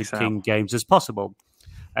Activision Blizzard King games as possible.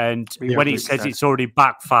 And when he says it's already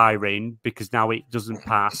backfiring because now it doesn't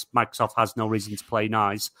pass, Microsoft has no reason to play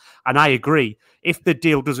nice. And I agree. If the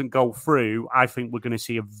deal doesn't go through, I think we're going to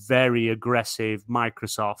see a very aggressive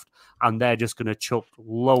Microsoft, and they're just going to chuck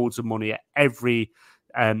loads of money at every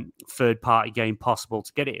third-party game possible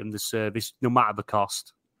to get it in the service, no matter the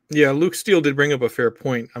cost. Yeah, Luke Steele did bring up a fair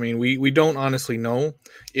point. I mean, we don't honestly know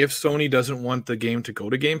if Sony doesn't want the game to go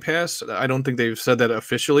to Game Pass. I don't think they've said that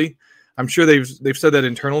officially. I'm sure they've said that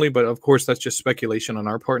internally, but of course that's just speculation on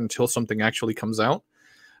our part until something actually comes out.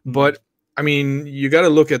 But I mean, you got to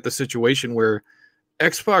look at the situation where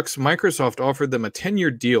Microsoft offered them a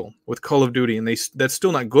 10-year deal with Call of Duty, and that's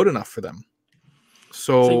still not good enough for them.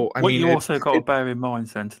 So what you also got to bear in mind,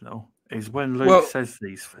 Sentinel, is when Luke says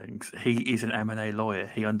these things, he is an M&A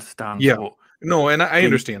lawyer. He understands what. No, and I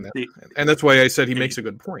understand that, and that's why I said he makes a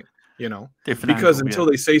good point. Because until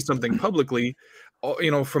they say something publicly,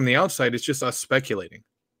 from the outside, it's just us speculating,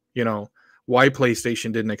 why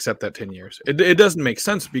PlayStation didn't accept that 10 years. It doesn't make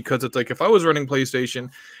sense because it's like if I was running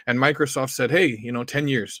PlayStation and Microsoft said, hey, 10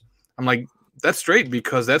 years, I'm like, that's straight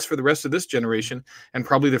because that's for the rest of this generation and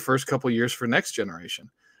probably the first couple of years for next generation.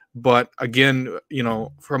 But again,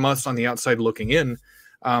 from us on the outside looking in,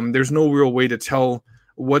 there's no real way to tell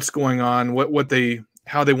what's going on,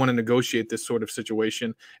 how they want to negotiate this sort of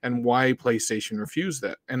situation and why PlayStation refused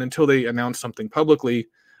that. And until they announce something publicly,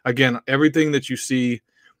 again, everything that you see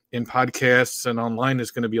in podcasts and online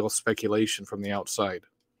is going to be all speculation from the outside.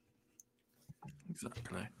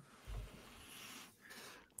 Exactly.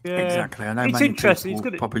 Yeah. Exactly. I know it's many interesting.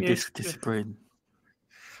 people probably disagree.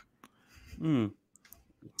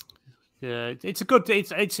 Yeah, it's a good.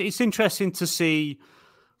 It's interesting to see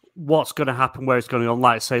what's going to happen, where it's going on.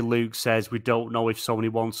 Like say Luke says, we don't know if Sony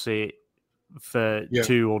wants it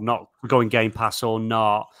to or not going Game Pass or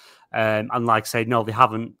not. And like I say, no, they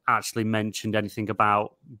haven't actually mentioned anything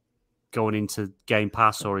about going into Game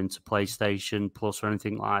Pass or into PlayStation Plus or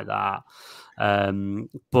anything like that.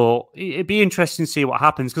 But it'd be interesting to see what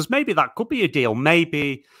happens, because maybe that could be a deal.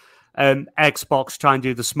 Maybe Xbox try and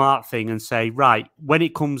do the smart thing and say, right, when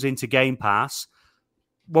it comes into Game Pass,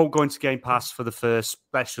 won't go into Game Pass for the first,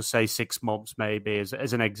 let's just say 6 months, maybe as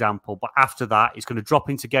an example. But after that, it's going to drop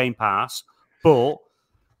into Game Pass, but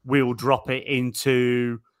we'll drop it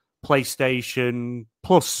into PlayStation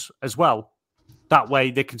Plus as well. That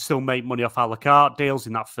way they can still make money off a la carte deals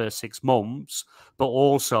in that first 6 months, but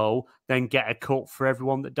also then get a cut for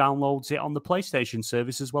everyone that downloads it on the PlayStation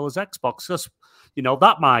service as well as Xbox. Because,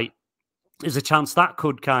 there's a chance that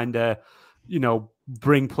could kind of,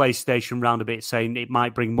 bring PlayStation round a bit, saying it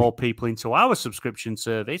might bring more people into our subscription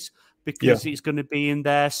service because it's going to be in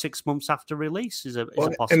there 6 months after release. Is a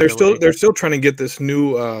possibility. And they're still trying to get this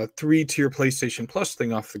new 3-tier PlayStation Plus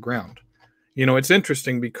thing off the ground. It's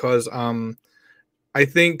interesting because I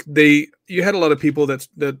think you had a lot of people that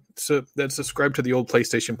subscribed to the old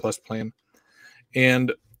PlayStation Plus plan,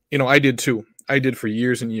 and I did too. I did for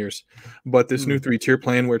years and years, but this new 3-tier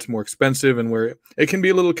plan where it's more expensive and where it can be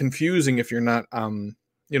a little confusing if you're not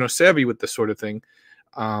savvy with this sort of thing.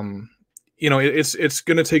 It's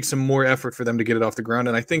going to take some more effort for them to get it off the ground,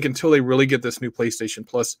 and I think until they really get this new PlayStation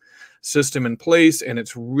Plus system in place and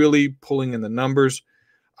it's really pulling in the numbers,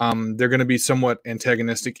 they're going to be somewhat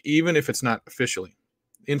antagonistic, even if it's not officially.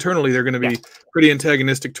 Internally, they're going to be pretty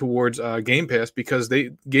antagonistic towards Game Pass because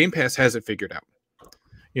Game Pass has it figured out.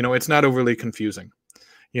 It's not overly confusing.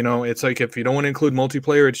 It's like if you don't want to include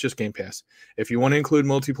multiplayer, it's just Game Pass. If you want to include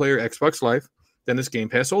multiplayer Xbox Live, then it's Game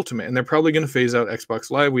Pass Ultimate. And they're probably going to phase out Xbox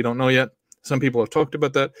Live. We don't know yet. Some people have talked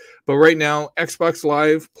about that. But right now, Xbox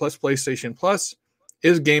Live plus PlayStation Plus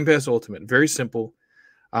is Game Pass Ultimate. Very simple.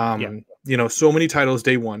 So many titles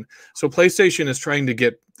day one. So PlayStation is trying to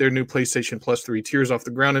get their new PlayStation Plus 3 tiers off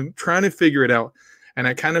the ground and trying to figure it out. And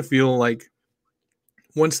I kind of feel like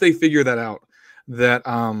once they figure that out, that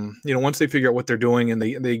once they figure out what they're doing and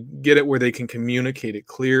they get it where they can communicate it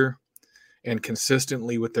clear and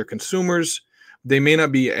consistently with their consumers, they may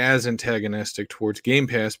not be as antagonistic towards Game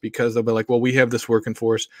Pass because they'll be like, well, we have this working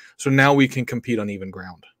for us, so now we can compete on even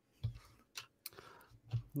ground.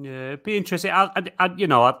 Yeah, it'd be interesting.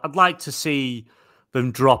 I'd like to see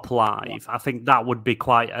them drop Live. I think that would be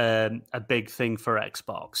quite a big thing for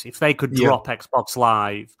Xbox. If they could drop Xbox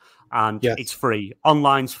Live and it's free.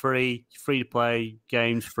 Online's free, free to play,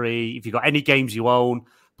 games free. If you've got any games you own,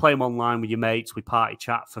 play them online with your mates. We party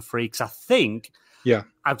chat for free. Because I think,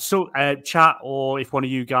 chat, or if one of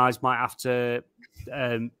you guys might have to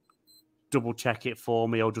double check it for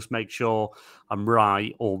me or just make sure I'm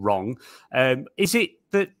right or wrong. Is it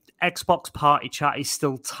that Xbox Party Chat is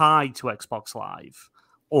still tied to Xbox Live,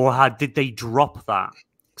 or did they drop that?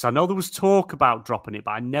 Because I know there was talk about dropping it,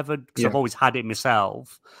 but I never, because I've always had it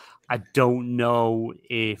myself. I don't know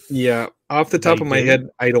if off the top of my head,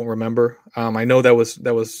 I don't remember. I know that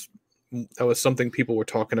was something people were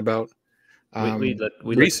talking about. We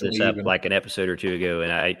looked this up like an episode or two ago,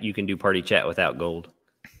 and you can do Party Chat without gold.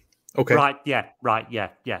 Okay. Right.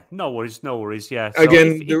 Yeah. No worries. Yeah. So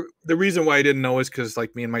again, the reason why I didn't know is because,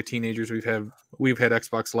 like me and my teenagers, we've had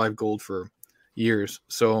Xbox Live Gold for years,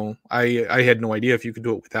 so I had no idea if you could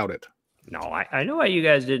do it without it. No, I know why you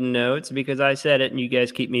guys didn't know. It's because I said it, and you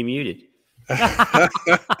guys keep me muted.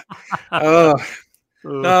 No,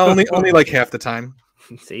 only like half the time.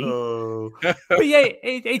 See, but yeah,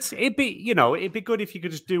 it'd be good if you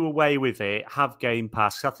could just do away with it. Have Game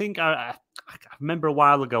Pass. I think I remember a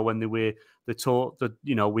while ago when we thought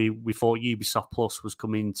Ubisoft Plus was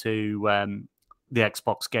coming to the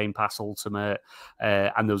Xbox Game Pass Ultimate,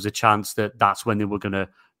 and there was a chance that that's when they were going to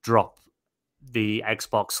drop the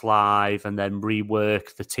Xbox Live and then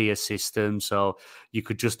rework the tier system, so you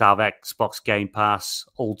could just have Xbox Game Pass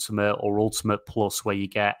Ultimate or Ultimate Plus, where you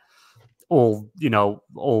get all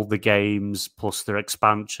the games plus their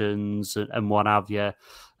expansions and what have you.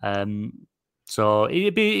 So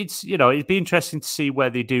it'd be interesting to see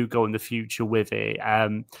where they do go in the future with it.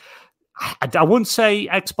 I wouldn't say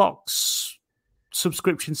Xbox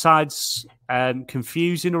subscription side's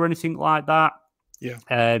confusing or anything like that.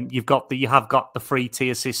 Yeah. You have got the free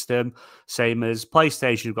tier system, same as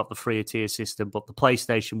PlayStation. You've got the free tier system, but the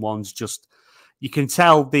PlayStation one's just, you can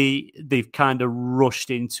tell they've kind of rushed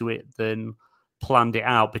into it than planned it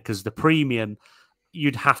out, because the premium,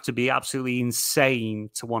 you'd have to be absolutely insane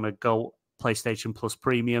to want to go PlayStation Plus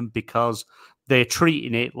Premium because they're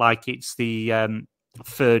treating it like it's the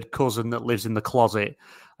third cousin that lives in the closet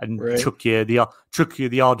and chuck you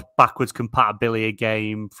the odd backwards compatibility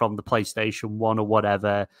game from the PlayStation 1 or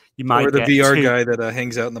whatever. You might or the get VR guy that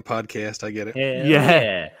hangs out in the podcast. I get it.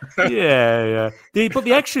 Yeah. But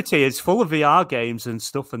the extra tier is full of VR games and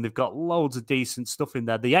stuff, and they've got loads of decent stuff in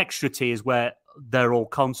there. The extra tier is where they're all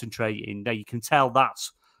concentrating. Now you can tell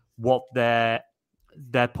that's what they're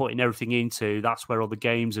putting everything into. That's where all the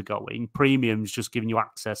games are going. Premium's just giving you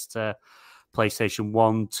access to PlayStation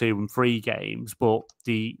 1, 2, and 3 games, but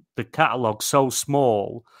the catalogue's so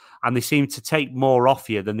small and they seem to take more off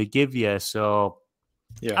you than they give you. So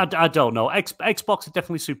I don't know. Xbox are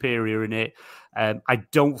definitely superior in it. I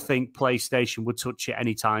don't think PlayStation would touch it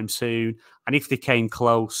anytime soon. And if they came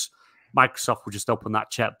close, Microsoft would just open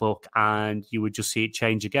that checkbook and you would just see it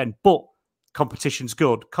change again. But competition's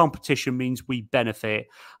good. Competition means we benefit.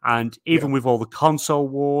 And even with all the console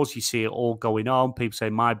wars, you see it all going on. People say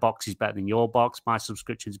my box is better than your box. My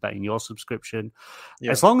subscription is better than your subscription.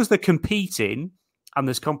 Yeah. As long as they're competing and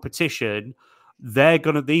there's competition,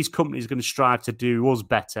 these companies are going to strive to do us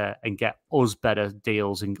better and get us better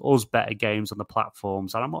deals and us better games on the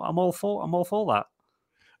platforms. And I'm all for that.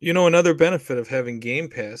 You know, another benefit of having Game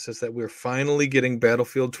Pass is that we're finally getting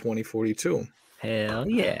Battlefield 2042. Hell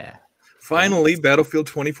yeah. Finally, Battlefield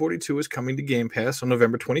 2042 is coming to Game Pass on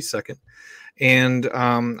November 22nd. And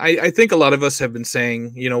I think a lot of us have been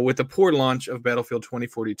saying, you know, with the poor launch of Battlefield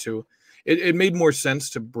 2042, it made more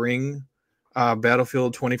sense to bring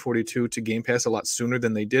Battlefield 2042 to Game Pass a lot sooner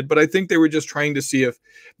than they did. But I think they were just trying to see if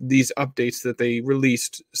these updates that they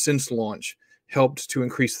released since launch helped to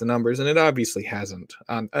increase the numbers. And it obviously hasn't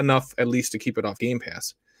enough, at least to keep it off Game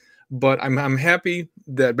Pass. But I'm happy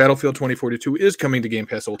that Battlefield 2042 is coming to Game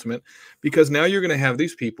Pass Ultimate, because now you're going to have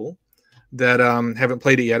these people that haven't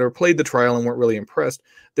played it yet or played the trial and weren't really impressed.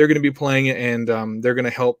 They're going to be playing it, and they're going to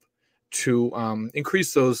help to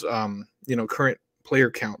increase those current player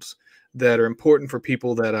counts that are important for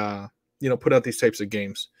people that put out these types of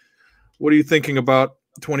games. What are you thinking about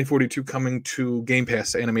 2042 coming to Game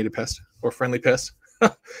Pass, Animated Pest or Friendly Pest?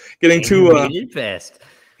 Getting to Animated Pest.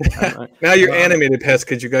 Now you're Animated Pest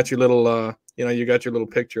because you got your little you got your little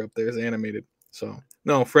picture up there as animated. So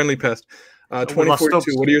no, Friendly Pest.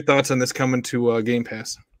 2042. What are your thoughts on this coming to Game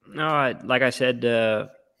Pass? No, like I said,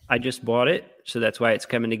 I just bought it, so that's why it's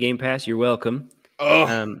coming to Game Pass. You're welcome. Oh,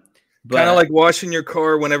 kind of like washing your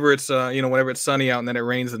car whenever it's whenever it's sunny out and then it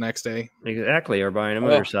rains the next day. Exactly, or buying a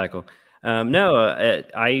motorcycle.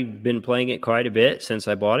 I've been playing it quite a bit since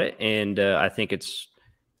I bought it, and I think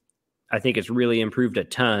it's really improved a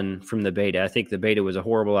ton from the beta. I think the beta was a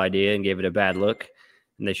horrible idea and gave it a bad look,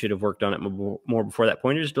 and they should have worked on it more before that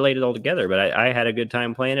point, or just delayed it altogether. But I had a good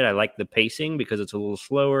time playing it. I like the pacing because it's a little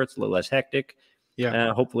slower. It's a little less hectic.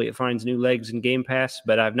 Yeah. Hopefully it finds new legs in Game Pass,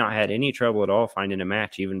 but I've not had any trouble at all finding a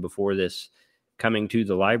match even before this coming to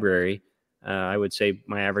the library. I would say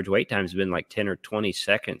my average wait time has been like 10 or 20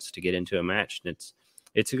 seconds to get into a match, and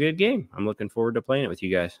it's a good game. I'm looking forward to playing it with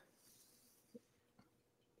you guys.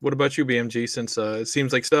 What about you, BMG, since it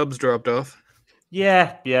seems like Stubbs dropped off?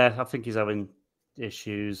 Yeah, I think he's having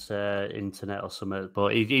issues, internet or something,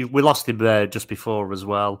 but we lost him just before as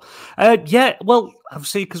well. Well,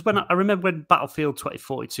 obviously, because I remember when Battlefield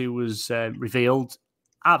 2042 was revealed,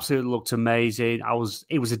 absolutely looked amazing.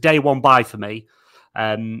 It was a day one buy for me.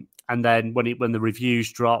 And then when the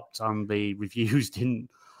reviews dropped and the reviews didn't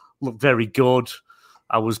look very good,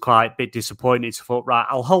 I was quite a bit disappointed. So I thought, right,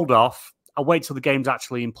 I'll hold off. I'll wait till the game's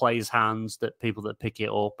actually in players' hands, that people that pick it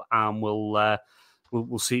up, and we'll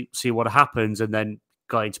see what happens. And then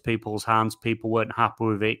got into people's hands. People weren't happy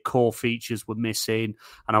with it. Core features were missing,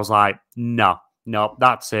 and I was like, no,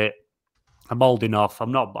 that's it. I'm holding off.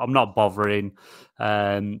 I'm not bothering.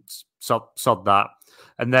 Sod that.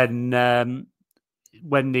 And then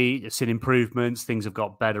when it's seen improvements, things have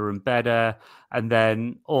got better and better. And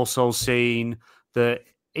then also seen that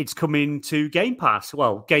it's coming to Game Pass.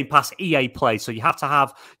 Well, Game Pass EA Play. So you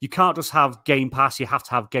can't just have Game Pass. You have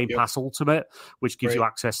to have Game Pass Ultimate, which gives you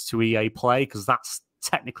access to EA Play, because that's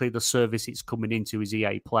technically the service it's coming into is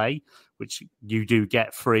EA Play, which you do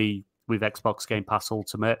get free with Xbox Game Pass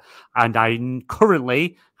Ultimate. And I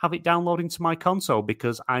currently have it downloading to my console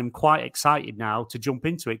because I'm quite excited now to jump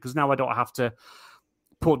into it, because now I don't have to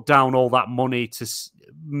put down all that money to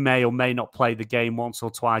may or may not play the game once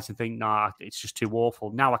or twice and think, nah, it's just too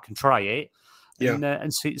awful. Now I can try it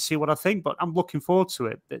and see what I think. But I'm looking forward to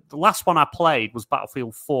it. The last one I played was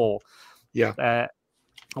Battlefield 4. Yeah.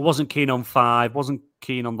 I wasn't keen on 5, wasn't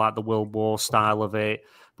keen on like the World War style of it.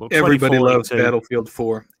 But Everybody loves 2042 Battlefield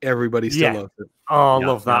 4. Everybody still Yeah. loves it. Oh, I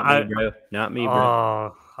love that. Not me, bro. Not me, bro.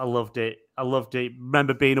 Oh, I loved it. I loved it.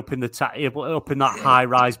 Remember being up in that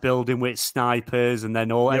high-rise building with snipers, and then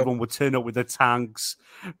Yep. everyone would turn up with the tanks,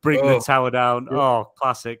 bring Oh, the tower down. yep. Oh,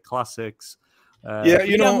 classics. Yeah,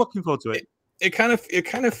 I'm looking forward to it. It kind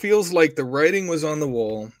of feels like the writing was on the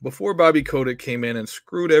wall before Bobby Kotick came in and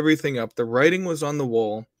screwed everything up. The writing was on the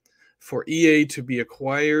wall for EA to be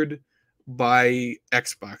acquired by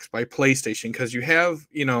Xbox, by PlayStation, because you have,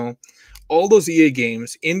 all those EA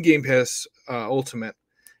games in Game Pass Ultimate,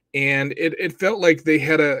 and it felt like they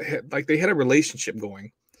had a relationship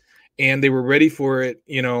going, and they were ready for it,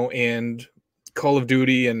 and Call of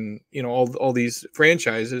Duty and all these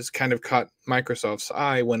franchises kind of caught Microsoft's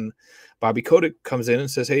eye when Bobby Kotick comes in and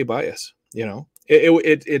says, "Hey, buy us."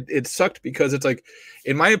 It sucked because it's like,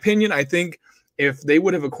 in my opinion, I think if they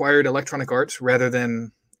would have acquired Electronic Arts rather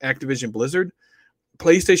than Activision Blizzard,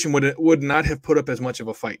 PlayStation would not have put up as much of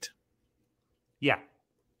a fight. Yeah.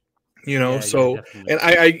 And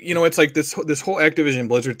I it's like this whole Activision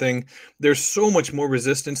Blizzard thing, there's so much more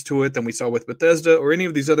resistance to it than we saw with Bethesda or any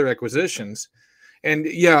of these other acquisitions. And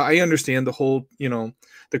yeah, I understand the whole,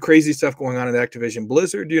 the crazy stuff going on at Activision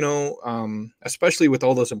Blizzard, especially with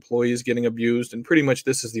all those employees getting abused, and pretty much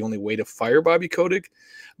this is the only way to fire Bobby Kotick,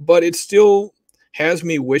 but it still has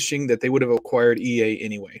me wishing that they would have acquired EA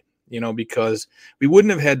anyway, because we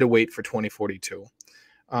wouldn't have had to wait for 2042.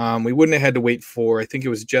 We wouldn't have had to wait for, I think it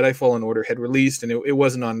was Jedi Fallen Order had released, and it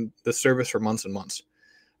wasn't on the service for months and months.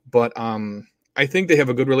 But I think they have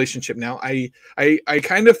a good relationship now. I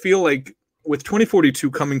kind of feel like with 2042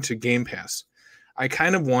 coming to Game Pass, I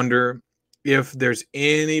kind of wonder if there's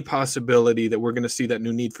any possibility that we're going to see that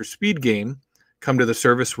new Need for Speed game come to the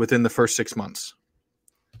service within the first 6 months.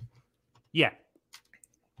 Yeah.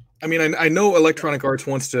 I mean, I know Electronic Arts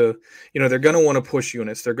wants to, they're going to want to push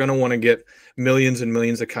units. They're going to want to get millions and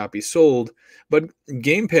millions of copies sold. But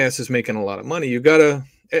Game Pass is making a lot of money.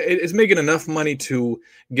 It's making enough money to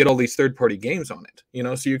get all these third-party games on it.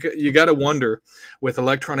 So you got to wonder, with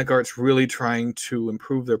Electronic Arts really trying to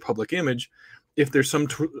improve their public image, if there's some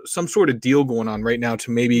sort of deal going on right now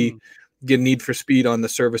to maybe get Need for Speed on the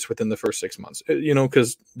service within the first 6 months.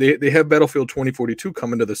 Because they have Battlefield 2042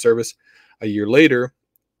 coming to the service a year later.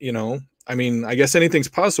 I mean, I guess anything's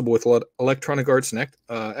possible with Electronic Arts and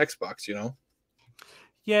Xbox,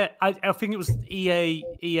 Yeah, I think it was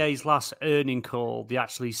EA's last earning call. They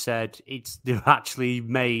actually said they've actually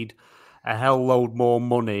made a hell load more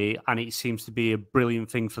money, and it seems to be a brilliant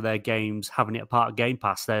thing for their games having it a part of Game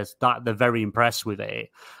Pass. They're very impressed with it,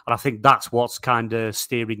 and I think that's what's kind of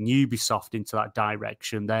steering Ubisoft into that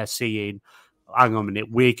direction. They're seeing, hang on a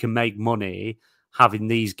minute, we can make money having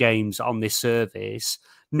these games on this service.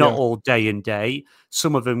 Not all day and day.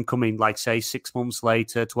 Some of them coming, like, say, 6 months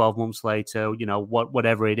later, 12 months later,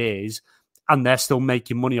 whatever it is. And they're still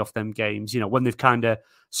making money off them games, when they've kind of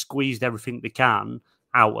squeezed everything they can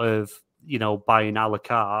out of, buying a la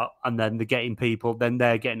carte, and then they're getting people, then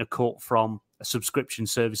they're getting a cut from a subscription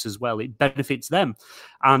service as well. It benefits them.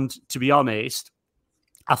 And to be honest,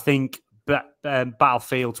 I think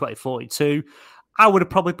Battlefield 2042, I would have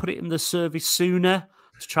probably put it in the service sooner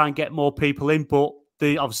to try and get more people in, but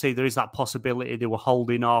obviously there is that possibility they were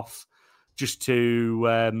holding off just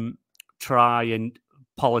to try and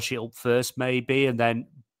polish it up first, maybe, and then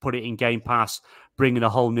put it in Game Pass, bring in a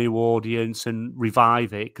whole new audience and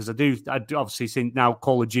revive it. Because I do obviously think now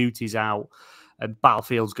Call of Duty's out and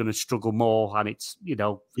Battlefield's going to struggle more, and it's,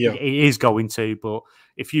 it is going to. But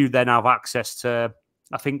if you then have access to,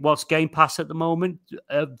 I think, what's Game Pass at the moment?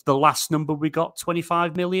 The last number we got,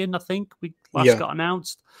 25 million, I think, we last got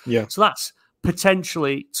announced. Yeah. So that's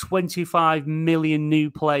potentially 25 million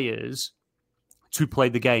new players to play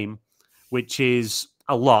the game, which is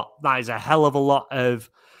a lot. That is a hell of a lot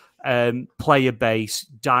of player base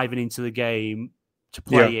diving into the game to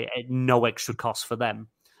play it at no extra cost for them.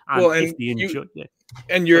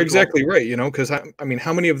 And you're exactly right, because I mean,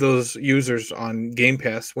 how many of those users on Game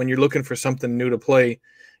Pass, when you're looking for something new to play,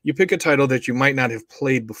 you pick a title that you might not have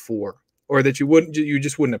played before, or that you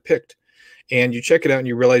just wouldn't have picked. And you check it out and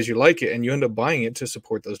you realize you like it, and you end up buying it to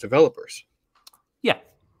support those developers.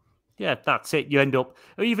 Yeah, that's it. You end up,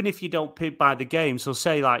 or even if you don't buy the game, so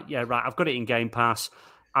say like, I've got it in Game Pass.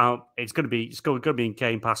 It's going to be in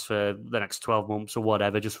Game Pass for the next 12 months or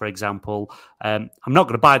whatever, just for example. I'm not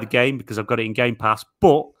going to buy the game because I've got it in Game Pass,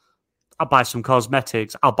 but I'll buy some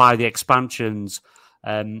cosmetics. I'll buy the expansions.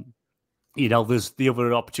 There's the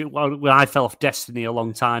other opportunity. Well, when I fell off Destiny a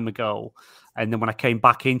long time ago, And then when I came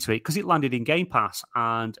back into it, because it landed in Game Pass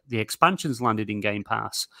and the expansions landed in Game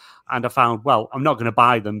Pass, and I found, well, I'm not going to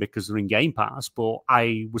buy them because they're in Game Pass, but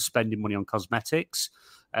I was spending money on cosmetics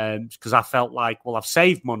because I felt like, well, I've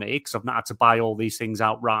saved money because I've not had to buy all these things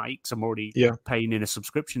outright because I'm already paying in a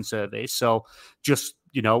subscription service. So just,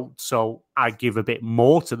 so I give a bit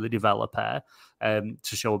more to the developer to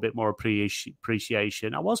show a bit more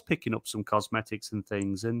appreciation. I was picking up some cosmetics and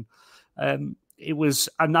things, and it was,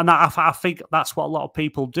 and I think that's what a lot of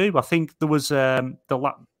people do. I think there was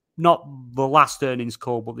not the last earnings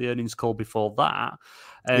call, but the earnings call before that.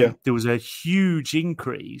 There was a huge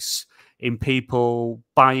increase in people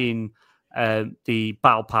buying the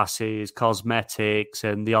battle passes, cosmetics,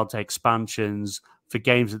 and the odd expansions for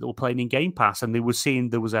games that they were playing in Game Pass, and they were seeing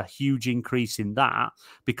there was a huge increase in that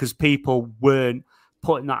because people weren't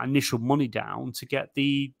putting that initial money down to get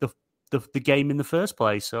the game in the first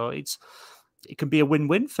place. So it can be a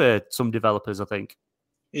win-win for some developers, I think.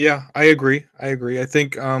 Yeah, I agree. I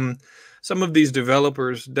think some of these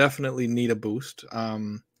developers definitely need a boost.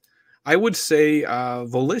 I would say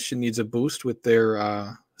Volition needs a boost with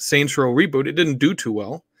their Saints Row reboot. It didn't do too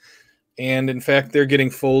well. And in fact, they're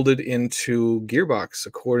getting folded into Gearbox,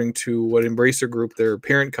 according to what Embracer Group, their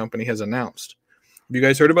parent company, has announced. Have you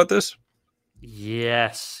guys heard about this?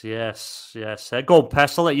 Yes. Go,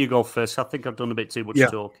 Pest. I'll let you go first. I think I've done a bit too much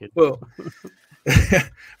talking. Well,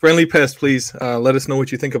 Friendly Pest, please let us know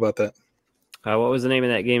what you think about that. What was the name of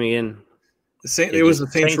that game again? It was the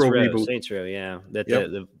Saints Row reboot. Saints Row, yeah.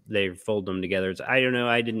 They fold them together. I don't know.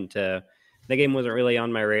 I didn't. That game wasn't really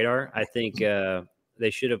on my radar. I think they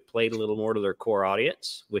should have played a little more to their core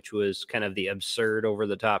audience, which was kind of the absurd,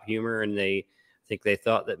 over-the-top humor, and I think they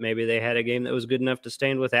thought that maybe they had a game that was good enough to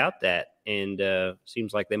stand without that, and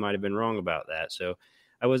seems like they might have been wrong about that. So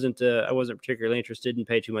I wasn't particularly interested and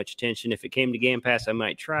pay too much attention. If it came to Game Pass, I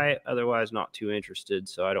might try it. Otherwise, not too interested,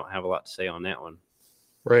 so I don't have a lot to say on that one.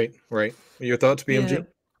 Right. Your thoughts, BMG?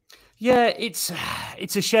 Yeah, it's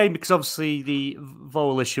a shame because obviously the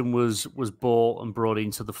Volition was bought and brought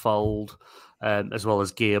into the fold, as well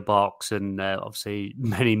as Gearbox, and obviously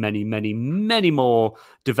many more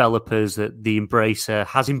developers that the Embracer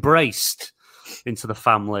has embraced into the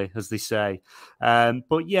family, as they say.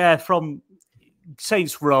 But yeah, from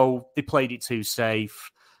Saints Row, they played it too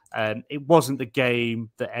safe. It wasn't the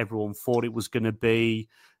game that everyone thought it was going to be.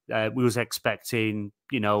 We was expecting,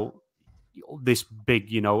 this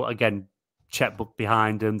big, again, checkbook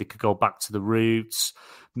behind them. They could go back to the roots,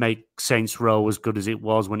 make Saints Row as good as it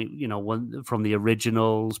was when it, from the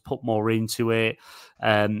originals, put more into it,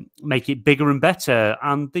 make it bigger and better.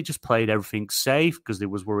 And they just played everything safe because they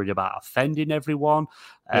was worried about offending everyone.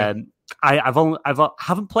 I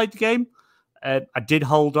haven't played the game. I did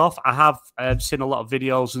hold off. I have seen a lot of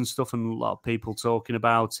videos and stuff and a lot of people talking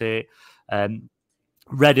about it.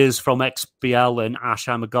 Redders from XBL and Ash,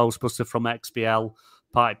 I'm a Ghostbuster from XBL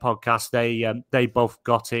Party Podcast, they both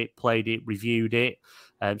got it, played it, reviewed it.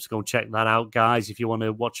 So go and check that out, guys, if you want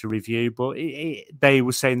to watch a review. But they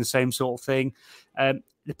were saying the same sort of thing.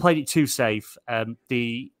 They played it too safe. For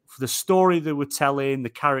the story they were telling, the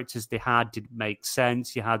characters they had didn't make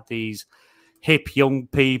sense. You had these hip young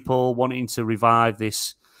people wanting to revive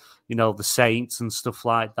this, the saints and stuff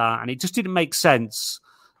like that, and it just didn't make sense.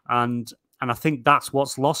 And I think that's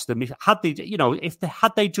what's lost them. If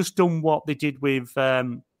they just done what they did with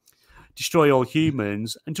Destroy All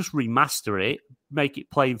Humans and just remaster it, make it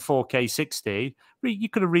play in 4K 60, you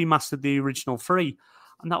could have remastered the original 3,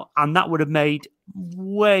 and that would have made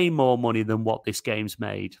way more money than what this game's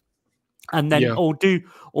made. And then or do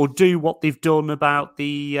what they've done about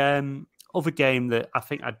the other game that I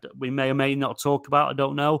think we may or may not talk about. I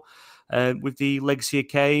don't know. With the Legacy of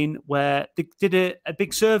Kain, where they did a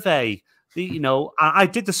big survey. I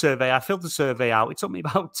did the survey. I filled the survey out. It took me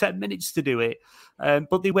about 10 minutes to do it.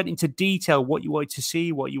 But they went into detail what you wanted to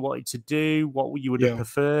see, what you wanted to do, what you would have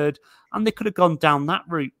preferred. And they could have gone down that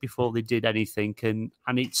route before they did anything.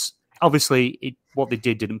 And it's obviously what they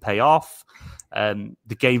didn't pay off.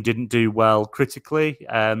 The game didn't do well critically.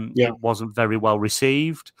 It wasn't very well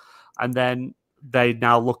received. And then they're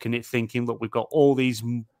now looking at thinking, look, we've got all these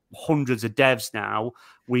hundreds of devs now.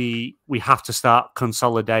 We have to start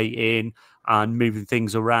consolidating and moving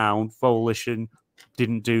things around. Volition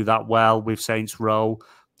didn't do that well with Saints Row,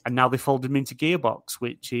 and now they folded them into Gearbox,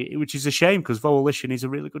 which is a shame because Volition is a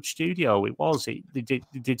really good studio. They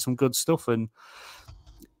did some good stuff, and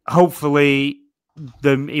hopefully,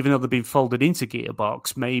 even though they've been folded into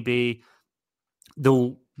Gearbox, maybe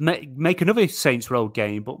they'll make another Saints Row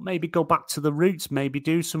game, but maybe go back to the roots, maybe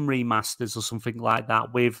do some remasters or something like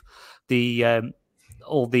that with the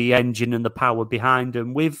all the engine and the power behind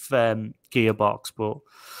them with Gearbox, but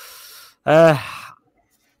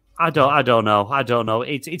I don't know.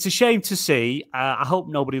 It's a shame to see. I hope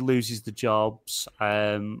nobody loses the jobs.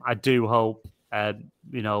 I do hope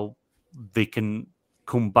they can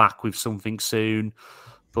come back with something soon.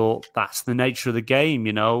 But that's the nature of the game,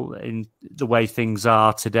 in the way things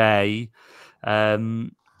are today.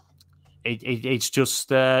 It's just.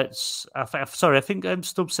 Sorry, I think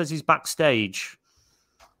Stubbs says he's backstage.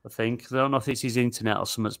 I don't know if it's his internet or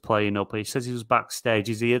something that's playing up. He says he was backstage.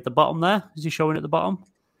 Is he at the bottom there? Is he showing at the bottom?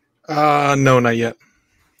 No, not yet.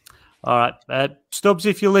 All right, Stubbs,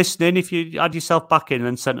 if you're listening, if you add yourself back in,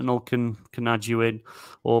 then Sentinel can add you in,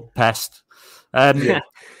 or Pest. Yeah.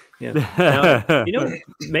 Now,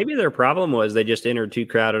 maybe their problem was they just entered too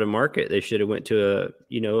crowded a market. They should have went to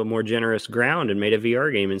a more generous ground and made a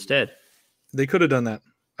VR game instead. They could have done that.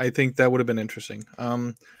 I think that would have been interesting.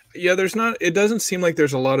 It doesn't seem like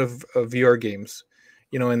there's a lot of VR games,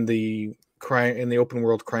 in the open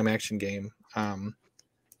world crime action game.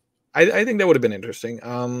 I think that would have been interesting.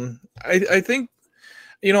 I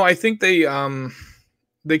think they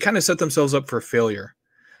kind of set themselves up for failure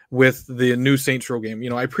with the new Saints Row game.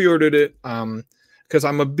 I pre-ordered it because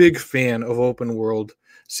I'm a big fan of open world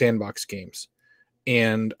sandbox games.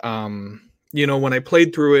 And, when I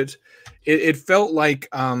played through it, it felt like,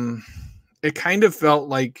 it kind of felt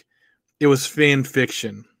like it was fan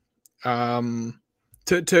fiction.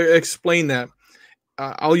 To explain that,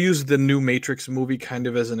 I'll use the new Matrix movie kind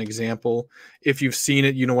of as an example. If you've seen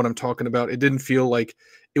it, you know what I'm talking about. It didn't feel like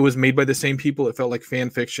it was made by the same people. It felt like fan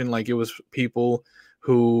fiction, like it was people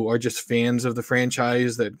who are just fans of the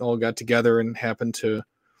franchise that all got together and happened to,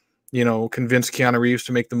 convince Keanu Reeves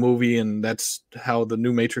to make the movie. And that's how the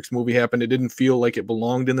new Matrix movie happened. It didn't feel like it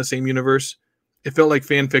belonged in the same universe. It felt like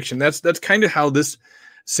fan fiction. That's kind of how this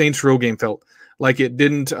Saints Row game felt. Like it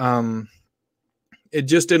didn't, it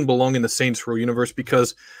just didn't belong in the Saints Row universe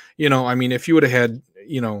because, if you would have had,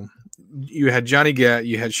 you had Johnny Gat,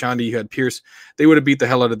 you had Shandi, you had Pierce, they would have beat the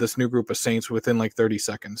hell out of this new group of Saints within like 30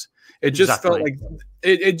 seconds. It just felt like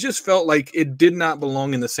it just felt like it did not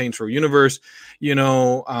belong in the Saints Row universe.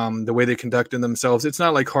 The way they conducted themselves, it's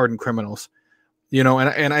not like Hardened Criminals,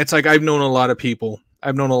 and it's like I've known a lot of people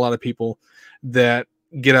that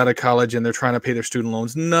get out of college and they're trying to pay their student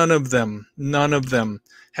loans. None of them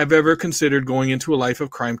have ever considered going into a life of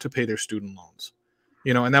crime to pay their student loans.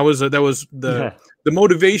 And that was the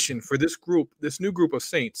motivation for this new group of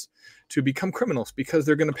Saints to become criminals because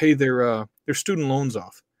they're going to pay their student loans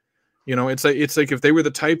off. It's like if they were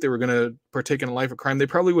the type that were going to partake in a life of crime, they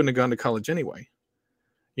probably wouldn't have gone to college anyway.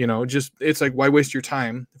 It's like, why waste your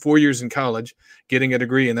time 4 years in college getting a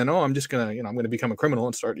degree and then, I'm just going to, I'm going to become a criminal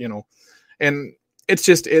and start, and it's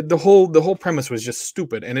just the whole premise was just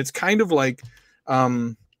stupid. And it's kind of like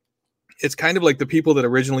the people that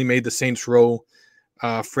originally made the Saints Row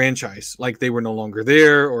franchise, like they were no longer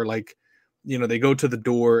there, or like, they go to the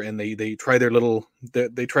door and they try their little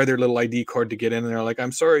ID card to get in, and they're like,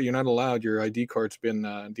 I'm sorry, you're not allowed. Your ID card's been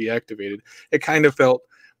deactivated. It kind of felt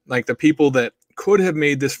like the people that could have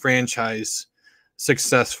made this franchise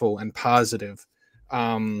successful and positive,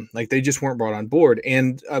 like they just weren't brought on board.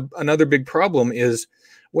 And another big problem is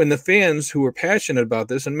when the fans who are passionate about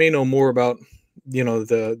this and may know more about,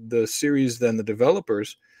 the series than the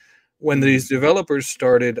developers, when these developers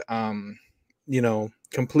started,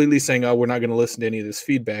 completely saying, we're not going to listen to any of this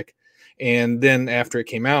feedback. And then after it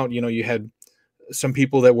came out, you had some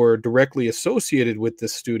people that were directly associated with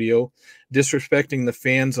this studio disrespecting the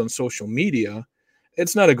fans on social media.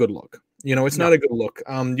 It's not a good look. It's not a good look.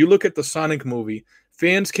 You look at the Sonic movie,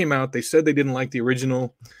 fans came out, they said they didn't like the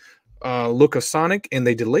original look of Sonic, and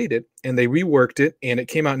they delayed it and they reworked it, and it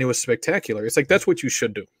came out and it was spectacular. It's like, that's what you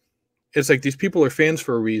should do. It's like, these people are fans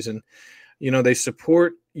for a reason. They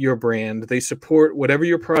support your brand, they support whatever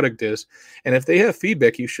your product is, and if they have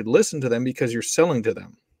feedback, you should listen to them because you're selling to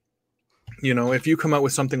them. If you come out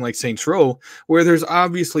with something like Saints Row, where there's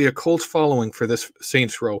obviously a cult following for this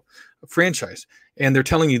Saints Row franchise, and they're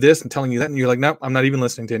telling you this and telling you that, and you're like, no, I'm not even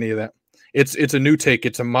listening to any of that. It's a new take,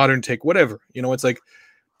 it's a modern take, whatever. It's like,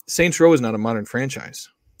 Saints Row is not a modern franchise.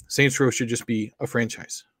 Saints Row should just be a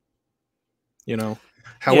franchise.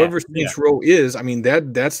 However, Saints Row is,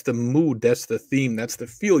 that's the mood, that's the theme, that's the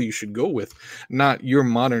feel you should go with, not your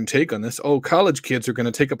modern take on this. Oh, college kids are going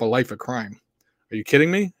to take up a life of crime. Are you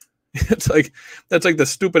kidding me? It's like, that's like the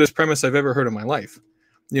stupidest premise I've ever heard in my life.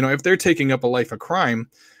 If they're taking up a life of crime,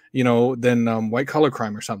 then white collar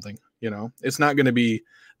crime or something, it's not going to be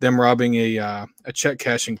them robbing a check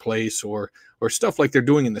cashing place or stuff like they're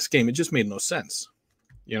doing in this game. It just made no sense,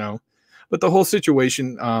 but the whole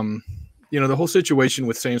situation, the whole situation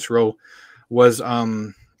with Saints Row was,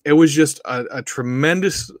 it was just a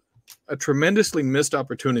tremendously missed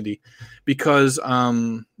opportunity because,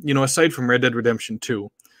 aside from Red Dead Redemption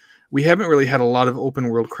 2, we haven't really had a lot of open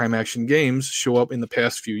world crime action games show up in the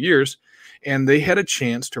past few years, and they had a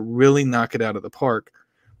chance to really knock it out of the park.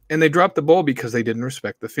 And they dropped the ball because they didn't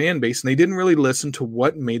respect the fan base, and they didn't really listen to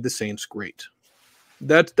what made the Saints great.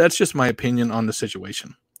 That's just my opinion on the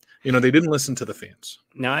situation. They didn't listen to the fans.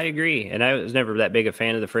 No, I agree. And I was never that big a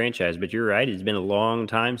fan of the franchise, but you're right. It's been a long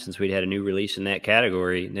time since we'd had a new release in that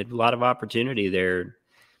category. And there's a lot of opportunity there.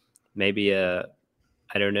 Maybe, I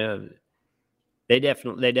don't know. They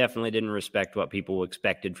definitely didn't respect what people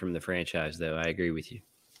expected from the franchise, though. I agree with you.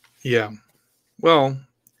 Yeah. Well,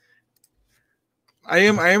 I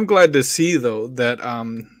am glad to see, though, that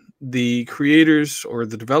the creators or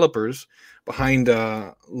the developers behind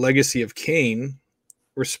Legacy of Kain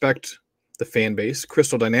respect the fan base.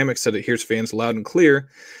 Crystal Dynamics said it hears fans loud and clear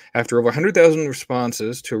after over 100,000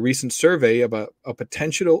 responses to a recent survey about a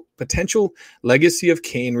potential Legacy of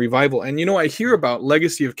Kain revival. And I hear about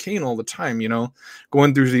Legacy of Kain all the time.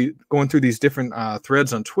 Going through these different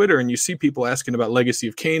threads on Twitter, and you see people asking about Legacy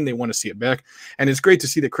of Kain. They want to see it back, and it's great to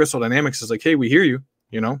see that Crystal Dynamics is like, "Hey, we hear you.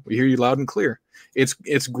 We hear you loud and clear."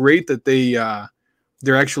 It's great that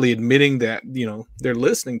they're actually admitting that they're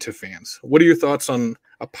listening to fans. What are your thoughts on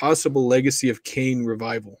a possible Legacy of Kain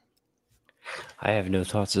revival? I have no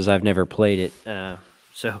thoughts as I've never played it.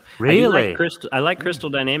 So really, I like Crystal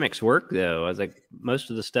Dynamics' work, though. I was like,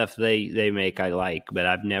 most of the stuff they make I like, but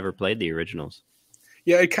I've never played the originals.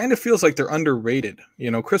 Yeah, it kind of feels like they're underrated.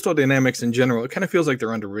 Crystal Dynamics in general, it kind of feels like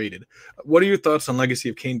they're underrated. What are your thoughts on Legacy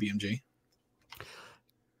of Kain, BMG?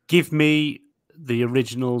 Give me the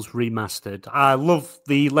originals remastered. I love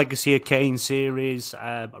the Legacy of Kain series.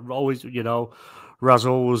 Always,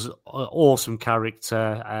 Razzle was an awesome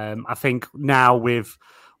character. I think now with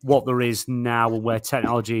what there is now and where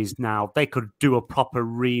technology is now, they could do a proper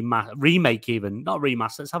remake even. Not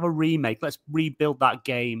remaster, let's have a remake. Let's rebuild that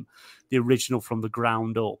game, the original from the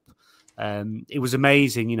ground up. It was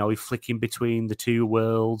amazing, flicking between the two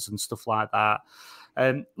worlds and stuff like that.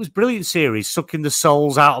 It was a brilliant series, sucking the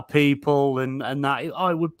souls out of people and that. It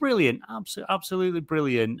was brilliant, absolutely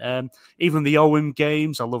brilliant. Even the OM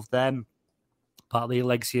games, I love them. Part of the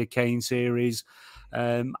Legacy of Kain series.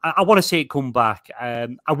 I want to see it come back. I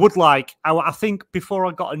think before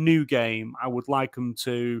I got a new game, I would like them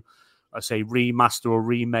to, remaster or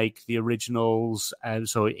remake the originals,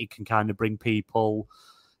 so it can kind of bring people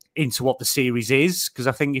into what the series is. Because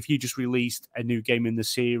I think if you just released a new game in the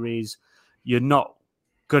series, you're not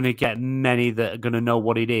going to get many that are going to know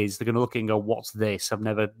what it is. They're going to look and go, "What's this? I've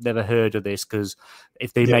never heard of this." Because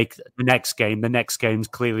if they make the next game's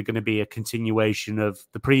clearly going to be a continuation of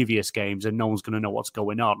the previous games, and no one's going to know what's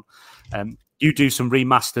going on. You do some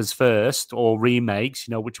remasters first or remakes,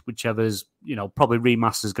 whichever's probably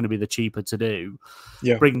remasters going to be the cheaper to do.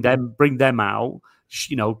 Yeah, bring them out.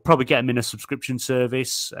 Probably get them in a subscription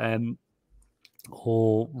service,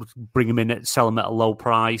 or bring them in, sell them at a low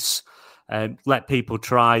price. Let people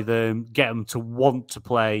try them, get them to want to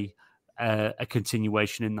play a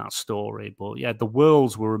continuation in that story. But yeah, the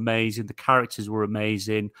worlds were amazing, the characters were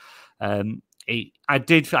amazing. I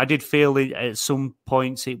did feel at some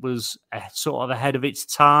points it was sort of ahead of its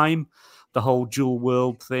time. The whole dual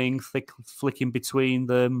world thing, flicking between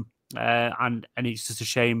them, and it's just a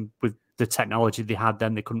shame with the technology they had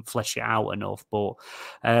then they couldn't flesh it out enough. But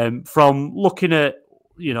from looking at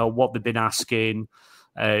what they've been asking.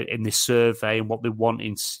 In this survey and what they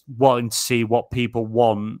wanting to see what people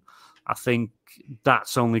want, I think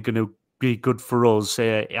that's only going to be good for us.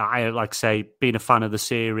 I like say being a fan of the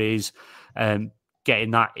series,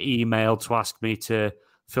 getting that email to ask me to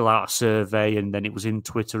fill out a survey, and then it was in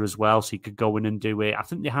Twitter as well, so you could go in and do it. I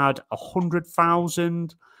think they had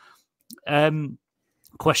 100,000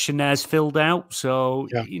 questionnaires filled out, so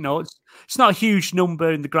it's not a huge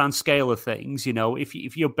number in the grand scale of things.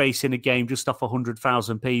 If you're basing a game just off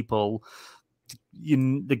 100,000 people,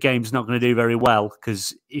 the game's not going to do very well,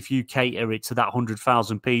 because if you cater it to that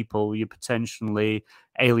 100,000 people, you're potentially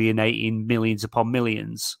alienating millions upon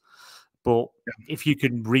millions. But if you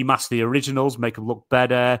can remaster the originals, make them look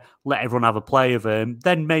better, let everyone have a play of them,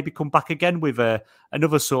 then maybe come back again with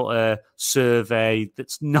another sort of survey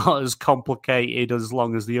that's not as complicated as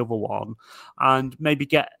long as the other one, and maybe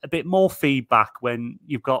get a bit more feedback when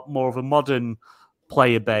you've got more of a modern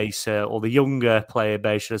player base, or the younger player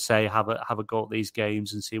base, should I say, have a go at these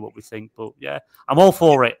games and see what we think. But yeah, I'm all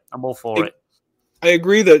for it. I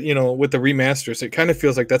agree that, with the remasters, it kind of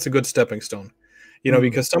feels like that's a good stepping stone. You know,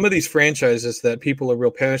 because some of these franchises that people are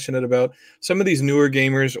real passionate about, some of these newer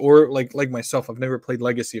gamers, or like myself, I've never played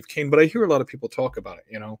Legacy of Kain, but I hear a lot of people talk about it,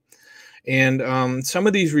 you know. And some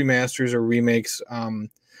of these remasters or remakes,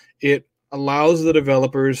 it allows the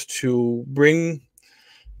developers to bring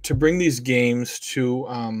these games to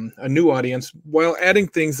a new audience while adding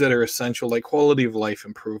things that are essential, like quality of life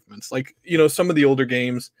improvements. Like, you know, some of the older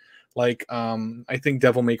games, like I think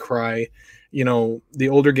Devil May Cry, you know, the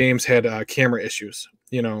older games had camera issues,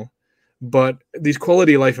 you know, but these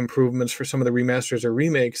quality of life improvements for some of the remasters or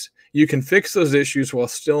remakes, you can fix those issues while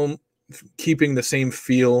still keeping the same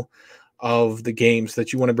feel of the games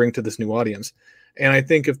that you want to bring to this new audience. And I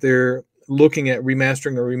think if they're looking at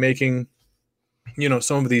remastering or remaking, you know,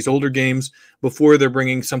 some of these older games before they're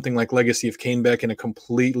bringing something like Legacy of Kain back in a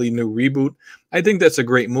completely new reboot, I think that's a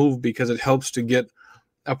great move because it helps to get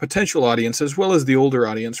a potential audience as well as the older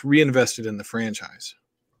audience reinvested in the franchise.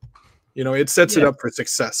 You know, it sets it up for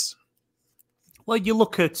success. Well, you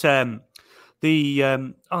look at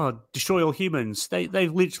Destroy All Humans.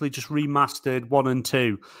 They've literally just remastered 1 and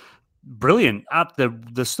 2. Brilliant. At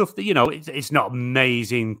the stuff that, you know, it's not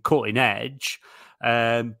amazing cutting edge,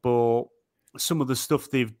 but some of the stuff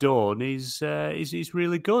they've done is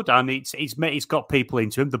really good, and it's got people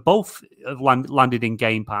into them. They both have landed in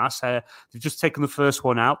Game Pass. They've just taken the first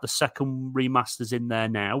one out. The second remaster's in there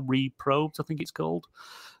now, Reprobed, I think it's called.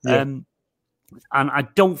 Yeah. And I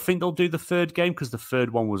don't think they'll do the third game because the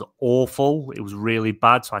third one was awful. It was really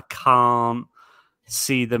bad, so I can't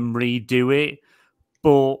see them redo it.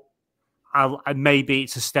 But maybe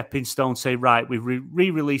it's a stepping stone. Say, right, we've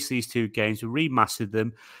re-released these 2 games, we remastered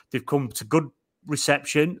them. They've come to good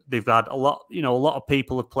reception. They've had a lot of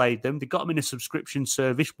people have played them. They got them in a subscription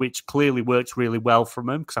service, which clearly works really well for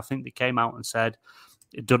them because I think they came out and said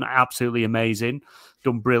it done absolutely amazing,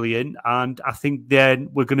 done brilliant. And I think then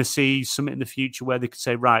we're going to see something in the future where they could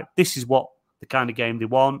say, right, this is what the kind of game they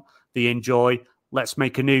want, they enjoy. Let's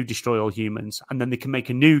make a new Destroy All Humans, and then they can make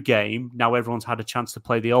a new game. Now everyone's had a chance to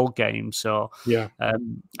play the old game, so yeah.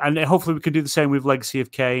 And hopefully we can do the same with Legacy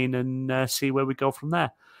of Kain and see where we go from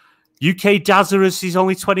there. UK Dazarus is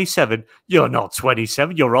only 27. You're not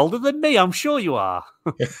 27. You're older than me. I'm sure you are.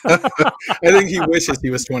 I think he wishes he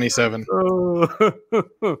was 27.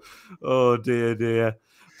 Oh dear.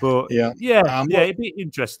 But yeah, it'd be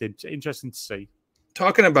interesting to see.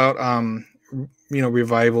 Talking about you know,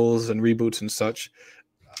 revivals and reboots and such,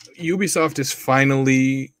 Ubisoft is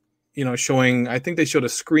finally, you know, showing, I think they showed a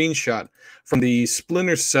screenshot from the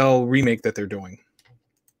Splinter Cell remake that they're doing.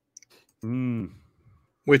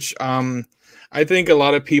 Which I think a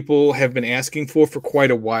lot of people have been asking for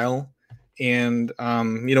quite a while. And,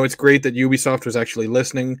 you know, it's great that Ubisoft was actually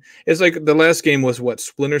listening. It's like the last game was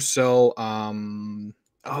Splinter Cell,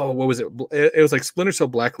 what was it? It was like Splinter Cell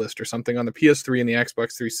Blacklist or something on the PS3 and the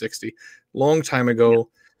Xbox 360. Long time ago. Yeah.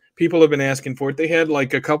 People have been asking for it. They had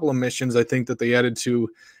like a couple of missions, I think, that they added to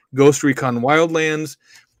Ghost Recon Wildlands.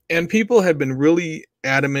 And people have been really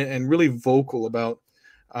adamant and really vocal about,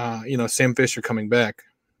 you know, Sam Fisher coming back.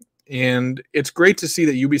 And it's great to see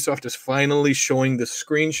that Ubisoft is finally showing the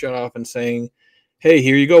screenshot off and saying, hey,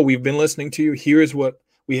 here you go. We've been listening to you. Here's what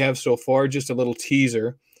we have so far. Just a little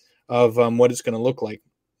teaser of what it's going to look like.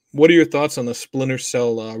 What are your thoughts on the Splinter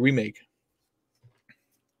Cell remake?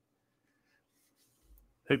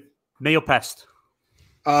 Me or Pest?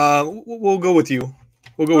 We'll go with you.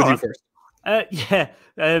 We'll go with you first.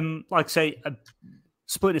 Like I say,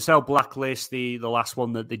 Splinter Cell Blacklist, the last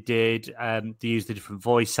one that they did, they used a different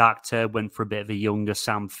voice actor, went for a bit of a younger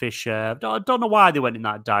Sam Fisher. I don't know why they went in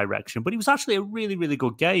that direction, but it was actually a really, really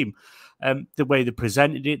good game. The way they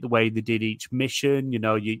presented it, the way they did each mission, you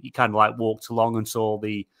know, you kind of like walked along and saw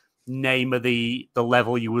the name of the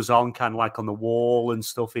level you was on, kind of like on the wall and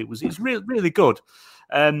stuff. It's really, really good.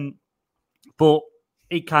 But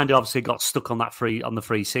it kind of obviously got stuck on the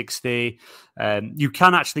 360. You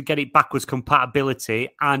can actually get it backwards compatibility,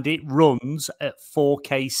 and it runs at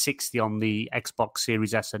 4K 60 on the Xbox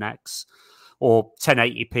Series S and X, or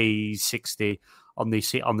 1080p 60 on the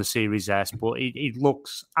Series S. But it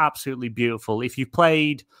looks absolutely beautiful. If you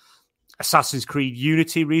played Assassin's Creed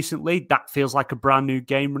Unity recently, that feels like a brand new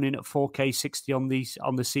game running at 4K 60 on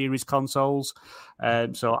the Series consoles.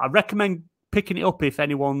 So I recommend picking it up if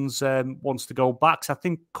anyone's wants to go back. So I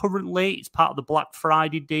think currently it's part of the Black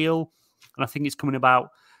Friday deal, and I think it's coming about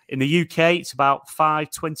in the UK. It's about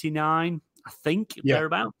 $5.29, I think,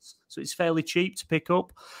 thereabouts. So it's fairly cheap to pick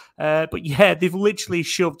up. But yeah, they've literally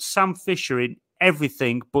shoved Sam Fisher in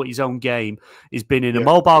everything but his own game. He's been in a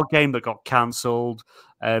mobile game that got cancelled.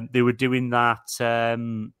 They were doing that.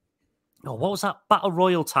 What was that Battle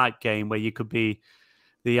Royale type game where you could be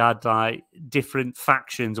they had like different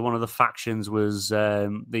factions. One of the factions was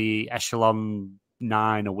the Echelon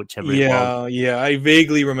 9 or whichever it was. Yeah, I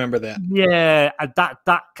vaguely remember that. Yeah, that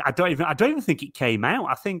I don't even think it came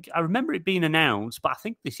out. I remember it being announced, but I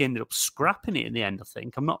think they ended up scrapping it in the end. I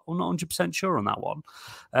think I'm not 100% sure on that one.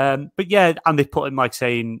 But yeah, and they put him like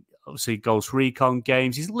saying obviously Ghost Recon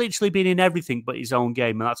games. He's literally been in everything but his own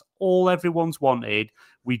game, and that's all everyone's wanted.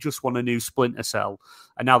 We just want a new Splinter Cell,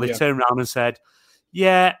 and now they turned around and said,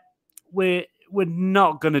 "Yeah, we're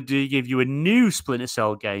not going to give you a new Splinter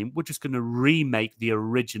Cell game. We're just going to remake the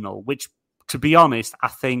original," which, to be honest, I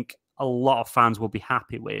think a lot of fans will be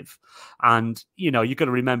happy with. And, you've got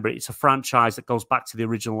to remember, it's a franchise that goes back to the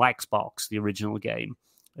original Xbox, the original game.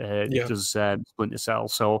 It does Splinter Cell.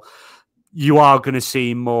 So you are going to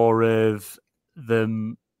see more of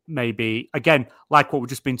them, maybe, again, like what we've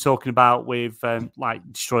just been talking about with like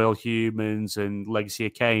Destroy All Humans and Legacy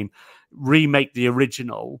of Kain, remake the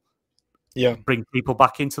original. Yeah, Bring people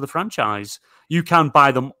back into the franchise. You can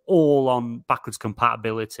buy them all on backwards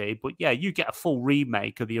compatibility, but yeah, you get a full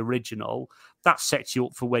remake of the original. That sets you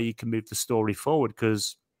up for where you can move the story forward,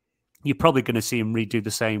 because you're probably going to see them redo the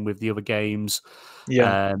same with the other games.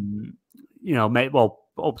 Yeah.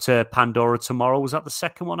 Up to Pandora Tomorrow. Was that the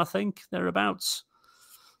second one? I think thereabouts.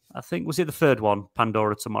 I think, was it the third one?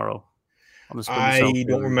 Pandora Tomorrow. I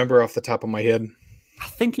don't remember off the top of my head. I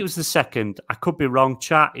think it was the second. I could be wrong.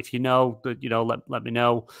 Chat, if you know, let me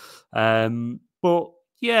know. But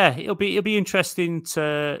yeah, it'll be interesting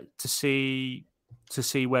to see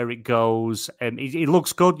where it goes. It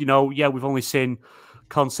looks good. Yeah, we've only seen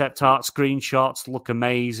concept art screenshots. Look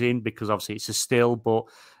amazing because obviously it's a still, but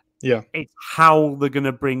yeah, it's how they're going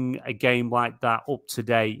to bring a game like that up to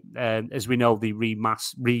date. As we know, they remade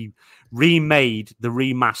the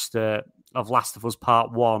remaster of Last of Us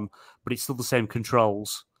Part 1, but it's still the same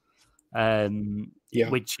controls,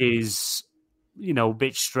 which is, a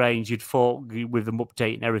bit strange. You'd thought with them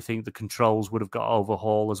updating everything, the controls would have got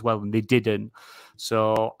overhaul as well, and they didn't.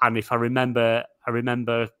 So, and if I remember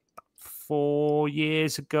 4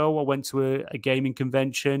 years ago, I went to a gaming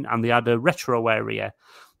convention, and they had a retro area,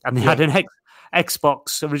 and they had an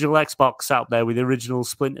original Xbox out there with the original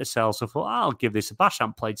Splinter Cell. So I thought, I'll give this a bash. I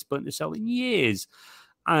haven't played Splinter Cell in years.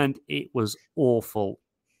 And it was awful.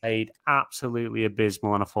 Played absolutely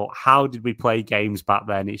abysmal. And I thought, how did we play games back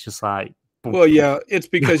then? It's just like, boom. Well, yeah, it's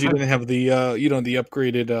because you didn't have the the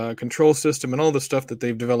upgraded control system and all the stuff that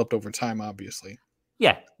they've developed over time, obviously.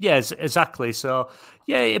 Yeah, exactly. So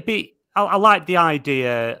yeah, I like the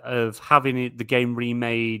idea of having the game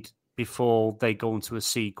remade before they go into a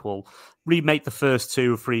sequel. Remake the first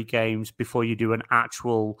 2 or 3 games before you do an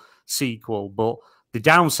actual sequel, but the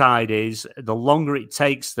downside is the longer it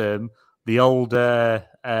takes them, the older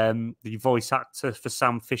the voice actor for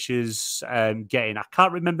Sam Fisher's getting. I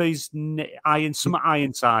can't remember his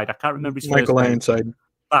Ironside. I can't remember his Michael first name. Ironside.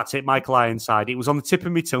 That's it, Michael Ironside. It was on the tip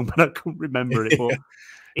of my tongue, but I couldn't remember it. But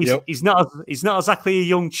he's not exactly a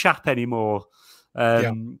young chap anymore.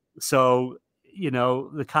 So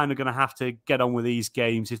they're kind of going to have to get on with these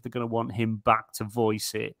games if they're going to want him back to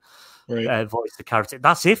voice it, voice the character.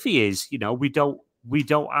 That's if he is. We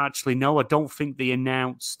don't actually know. I don't think they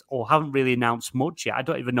announced or haven't really announced much yet. I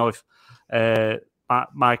don't even know if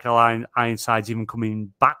Michael Ironside's even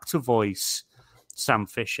coming back to voice Sam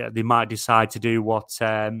Fisher. They might decide to do what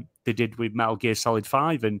they did with Metal Gear Solid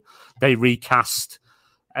 5, and they recast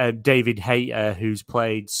David Hayter, who's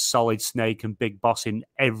played Solid Snake and Big Boss in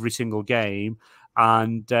every single game,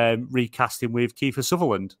 and recast him with Kiefer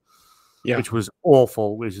Sutherland, which was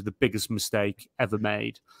awful. Which was the biggest mistake ever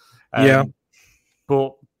made.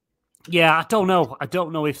 But yeah, I don't know. I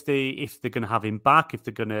don't know if they're going to have him back, if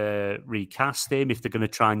they're going to recast him, if they're going to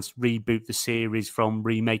try and reboot the series from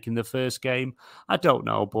remaking the first game. I don't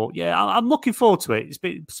know, but yeah, I'm looking forward to it.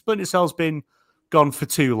 Splinter Cell's been gone for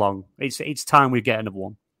too long. It's time we get another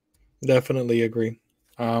one. Definitely agree.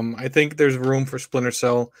 I think there's room for Splinter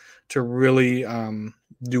Cell to really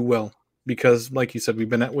do well because, like you said, we've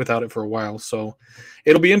been without it for a while. So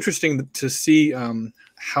it'll be interesting to see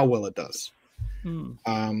how well it does.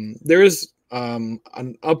 There is an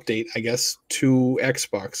update, I guess, to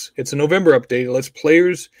Xbox. It's a November update. It lets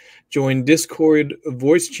players join Discord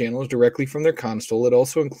voice channels directly from their console. It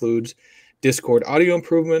also includes Discord audio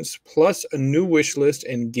improvements, plus a new wish list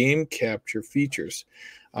and game capture features.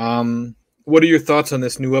 What are your thoughts on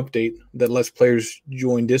this new update that lets players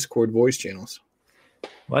join Discord voice channels?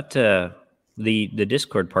 The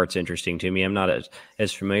Discord part's interesting to me. I'm not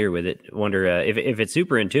as familiar with it. Wonder if it's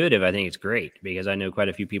super intuitive. I think it's great because I know quite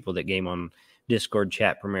a few people that game on Discord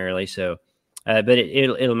chat primarily. So, but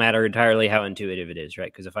it'll matter entirely how intuitive it is,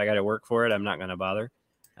 right? Because if I got to work for it, I'm not going to bother.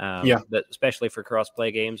 But especially for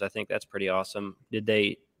cross-play games, I think that's pretty awesome. Did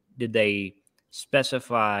they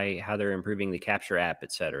specify how they're improving the capture app,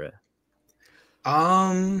 etc.?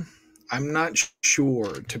 I'm not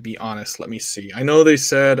sure, to be honest. Let me see. I know they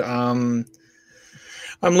said I'm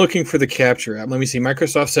looking for the capture app. Let me see.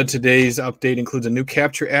 Microsoft said today's update includes a new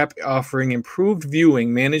capture app offering improved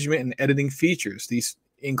viewing, management, and editing features. These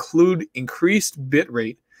include increased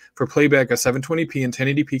bitrate for playback of 720p and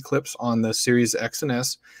 1080p clips on the Series X and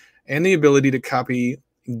S, and the ability to copy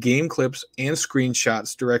game clips and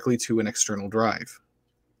screenshots directly to an external drive.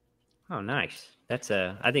 Oh, nice.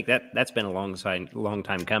 I think that's been a long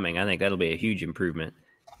time coming. I think that'll be a huge improvement,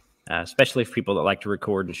 especially for people that like to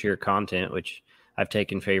record and share content, which I've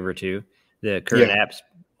taken favor to. The current app's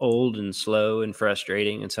old and slow and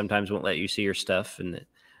frustrating, and sometimes won't let you see your stuff, and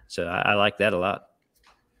so I like that a lot.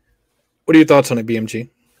 What are your thoughts on it, BMG?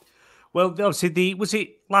 Well, obviously, was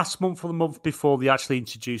it last month or the month before they actually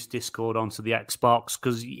introduced Discord onto the Xbox?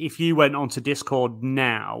 Because if you went onto Discord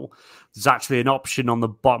now, there's actually an option on the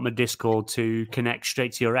bottom of Discord to connect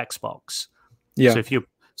straight to your Xbox. Yeah.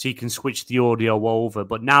 So you can switch the audio over.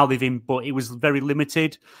 But now but it was very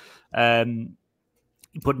limited.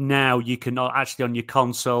 But now you can actually on your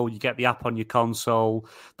console, you get the app on your console.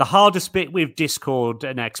 The hardest bit with Discord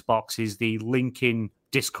and Xbox is the linking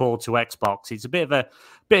Discord to Xbox. It's a bit of a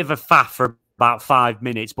faff for about 5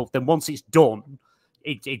 minutes, but then once it's done,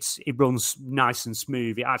 it runs nice and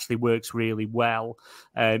smooth. It actually works really well.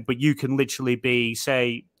 But you can literally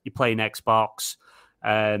say you're playing Xbox,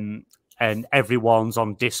 and everyone's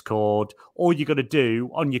on Discord. All you got to do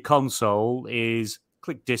on your console is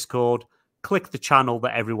click Discord, click the channel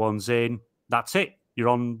that everyone's in. That's it. You're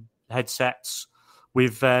on headsets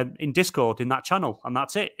with in Discord in that channel, and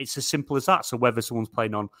that's it. It's as simple as that. So whether someone's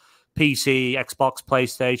playing on PC, Xbox,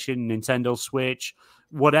 PlayStation, Nintendo Switch,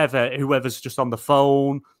 whatever, whoever's just on the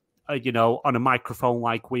phone, on a microphone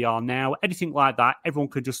like we are now, anything like that, everyone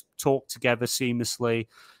can just talk together seamlessly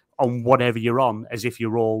on whatever you're on, as if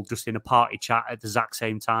you're all just in a party chat at the exact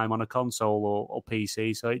same time on a console or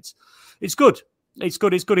PC. So it's good. It's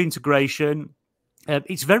good. It's good integration.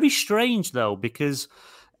 It's very strange though, because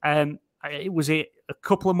it was a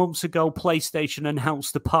couple of months ago, PlayStation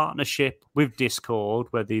announced a partnership with Discord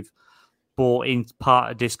where they've bought in part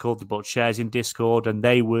of Discord, they bought shares in Discord, and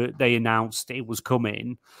they announced it was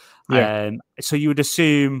coming. Yeah. So you would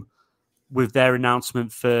assume with their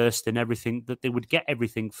announcement first and everything that they would get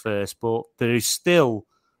everything first, but there is still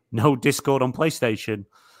no Discord on PlayStation,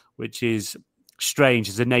 which is strange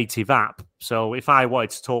as a native app. So if I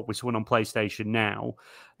wanted to talk with someone on PlayStation now,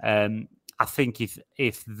 I think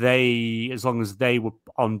if they, as long as they were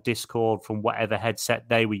on Discord from whatever headset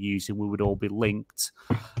they were using, we would all be linked.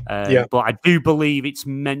 But I do believe it's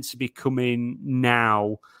meant to be coming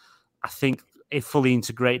now. I think it fully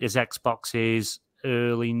integrated as Xbox is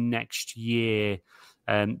early next year.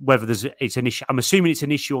 Whether it's an issue, I'm assuming it's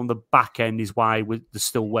an issue on the back end is why they're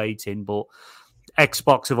still waiting. But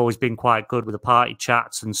Xbox have always been quite good with the party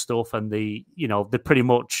chats and stuff, and they're pretty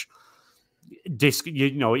much.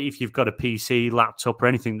 If you've got a PC, laptop, or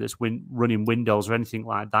anything that's running Windows or anything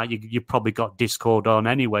like that, you've probably got Discord on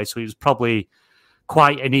anyway. So it was probably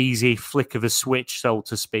quite an easy flick of a switch, so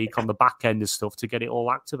to speak, on the back end of stuff to get it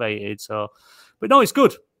all activated. So, but no, it's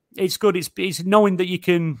good. It's good. It's knowing that you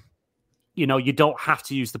can, you don't have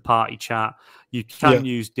to use the party chat. You can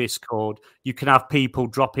use Discord. You can have people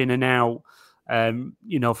drop in and out.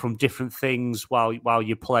 From different things while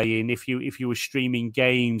you're playing. If you were streaming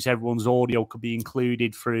games, everyone's audio could be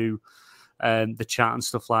included through the chat and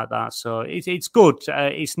stuff like that. So it's good.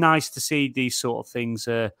 It's nice to see these sort of things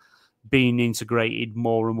being integrated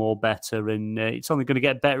more and more better, and it's only going to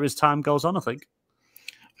get better as time goes on, I think.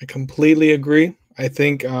 I completely agree. I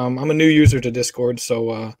think I'm a new user to Discord,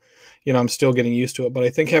 so I'm still getting used to it. But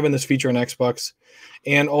I think having this feature on Xbox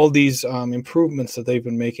and all these improvements that they've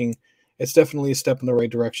been making, it's definitely a step in the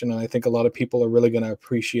right direction, and I think a lot of people are really going to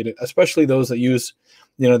appreciate it, especially those that use,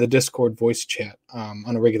 the Discord voice chat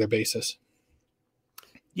on a regular basis.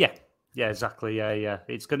 Yeah, exactly. Yeah.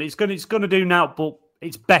 It's gonna do now, but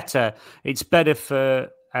it's better. It's better for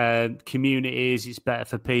communities. It's better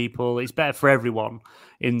for people. It's better for everyone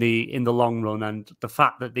in the long run. And the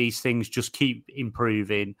fact that these things just keep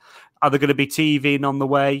improving. Are there going to be teething on the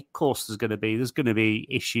way? Of course, there's going to be. There's going to be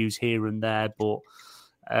issues here and there, but.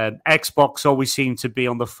 Xbox always seemed to be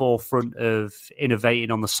on the forefront of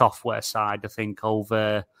innovating on the software side, I think,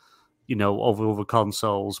 over other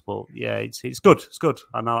consoles. But yeah, it's good. It's good.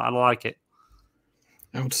 I like it.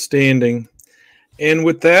 Outstanding. And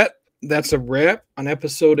with that, that's a wrap on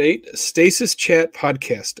episode 8, Stasis Chat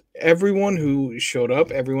Podcast. Everyone who showed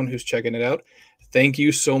up, everyone who's checking it out, thank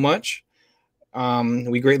you so much.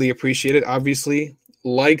 We greatly appreciate it. Obviously,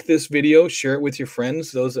 like this video, share it with your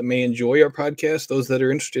friends, those that may enjoy our podcast, those that are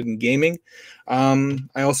interested in gaming.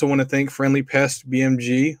 I also want to thank Friendly Pest,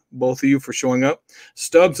 BMG, both of you for showing up.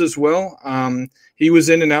 Stubbs as well. He was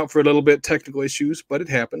in and out for a little bit, technical issues, but it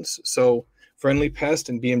happens. So Friendly Pest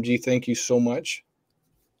and BMG, thank you so much.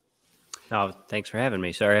 Oh, thanks for having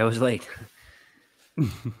me. Sorry I was late.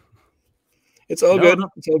 It's all good.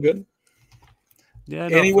 It's all good. Yeah.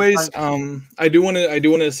 Anyways, I do want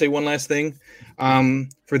to say one last thing.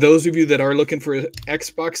 For those of you that are looking for an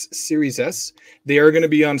Xbox Series S, they are going to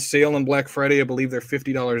be on sale on Black Friday. I believe they're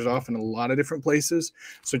 $50 off in a lot of different places.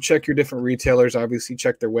 So check your different retailers. Obviously,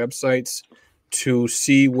 check their websites to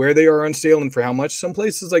see where they are on sale and for how much. Some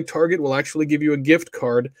places like Target will actually give you a gift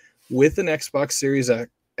card with an Xbox Series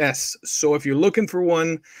S. So if you're looking for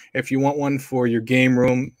one, if you want one for your game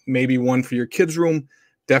room, maybe one for your kids' room,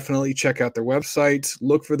 definitely check out their websites.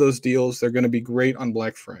 Look for those deals. They're going to be great on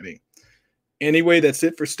Black Friday. Anyway, that's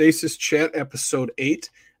it for Stasis Chat episode 8.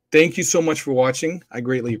 Thank you so much for watching. I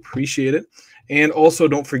greatly appreciate it. And also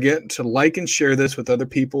don't forget to like and share this with other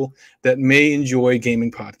people that may enjoy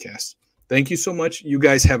gaming podcasts. Thank you so much. You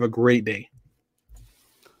guys have a great day.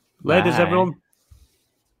 Ladies, Bye. everyone.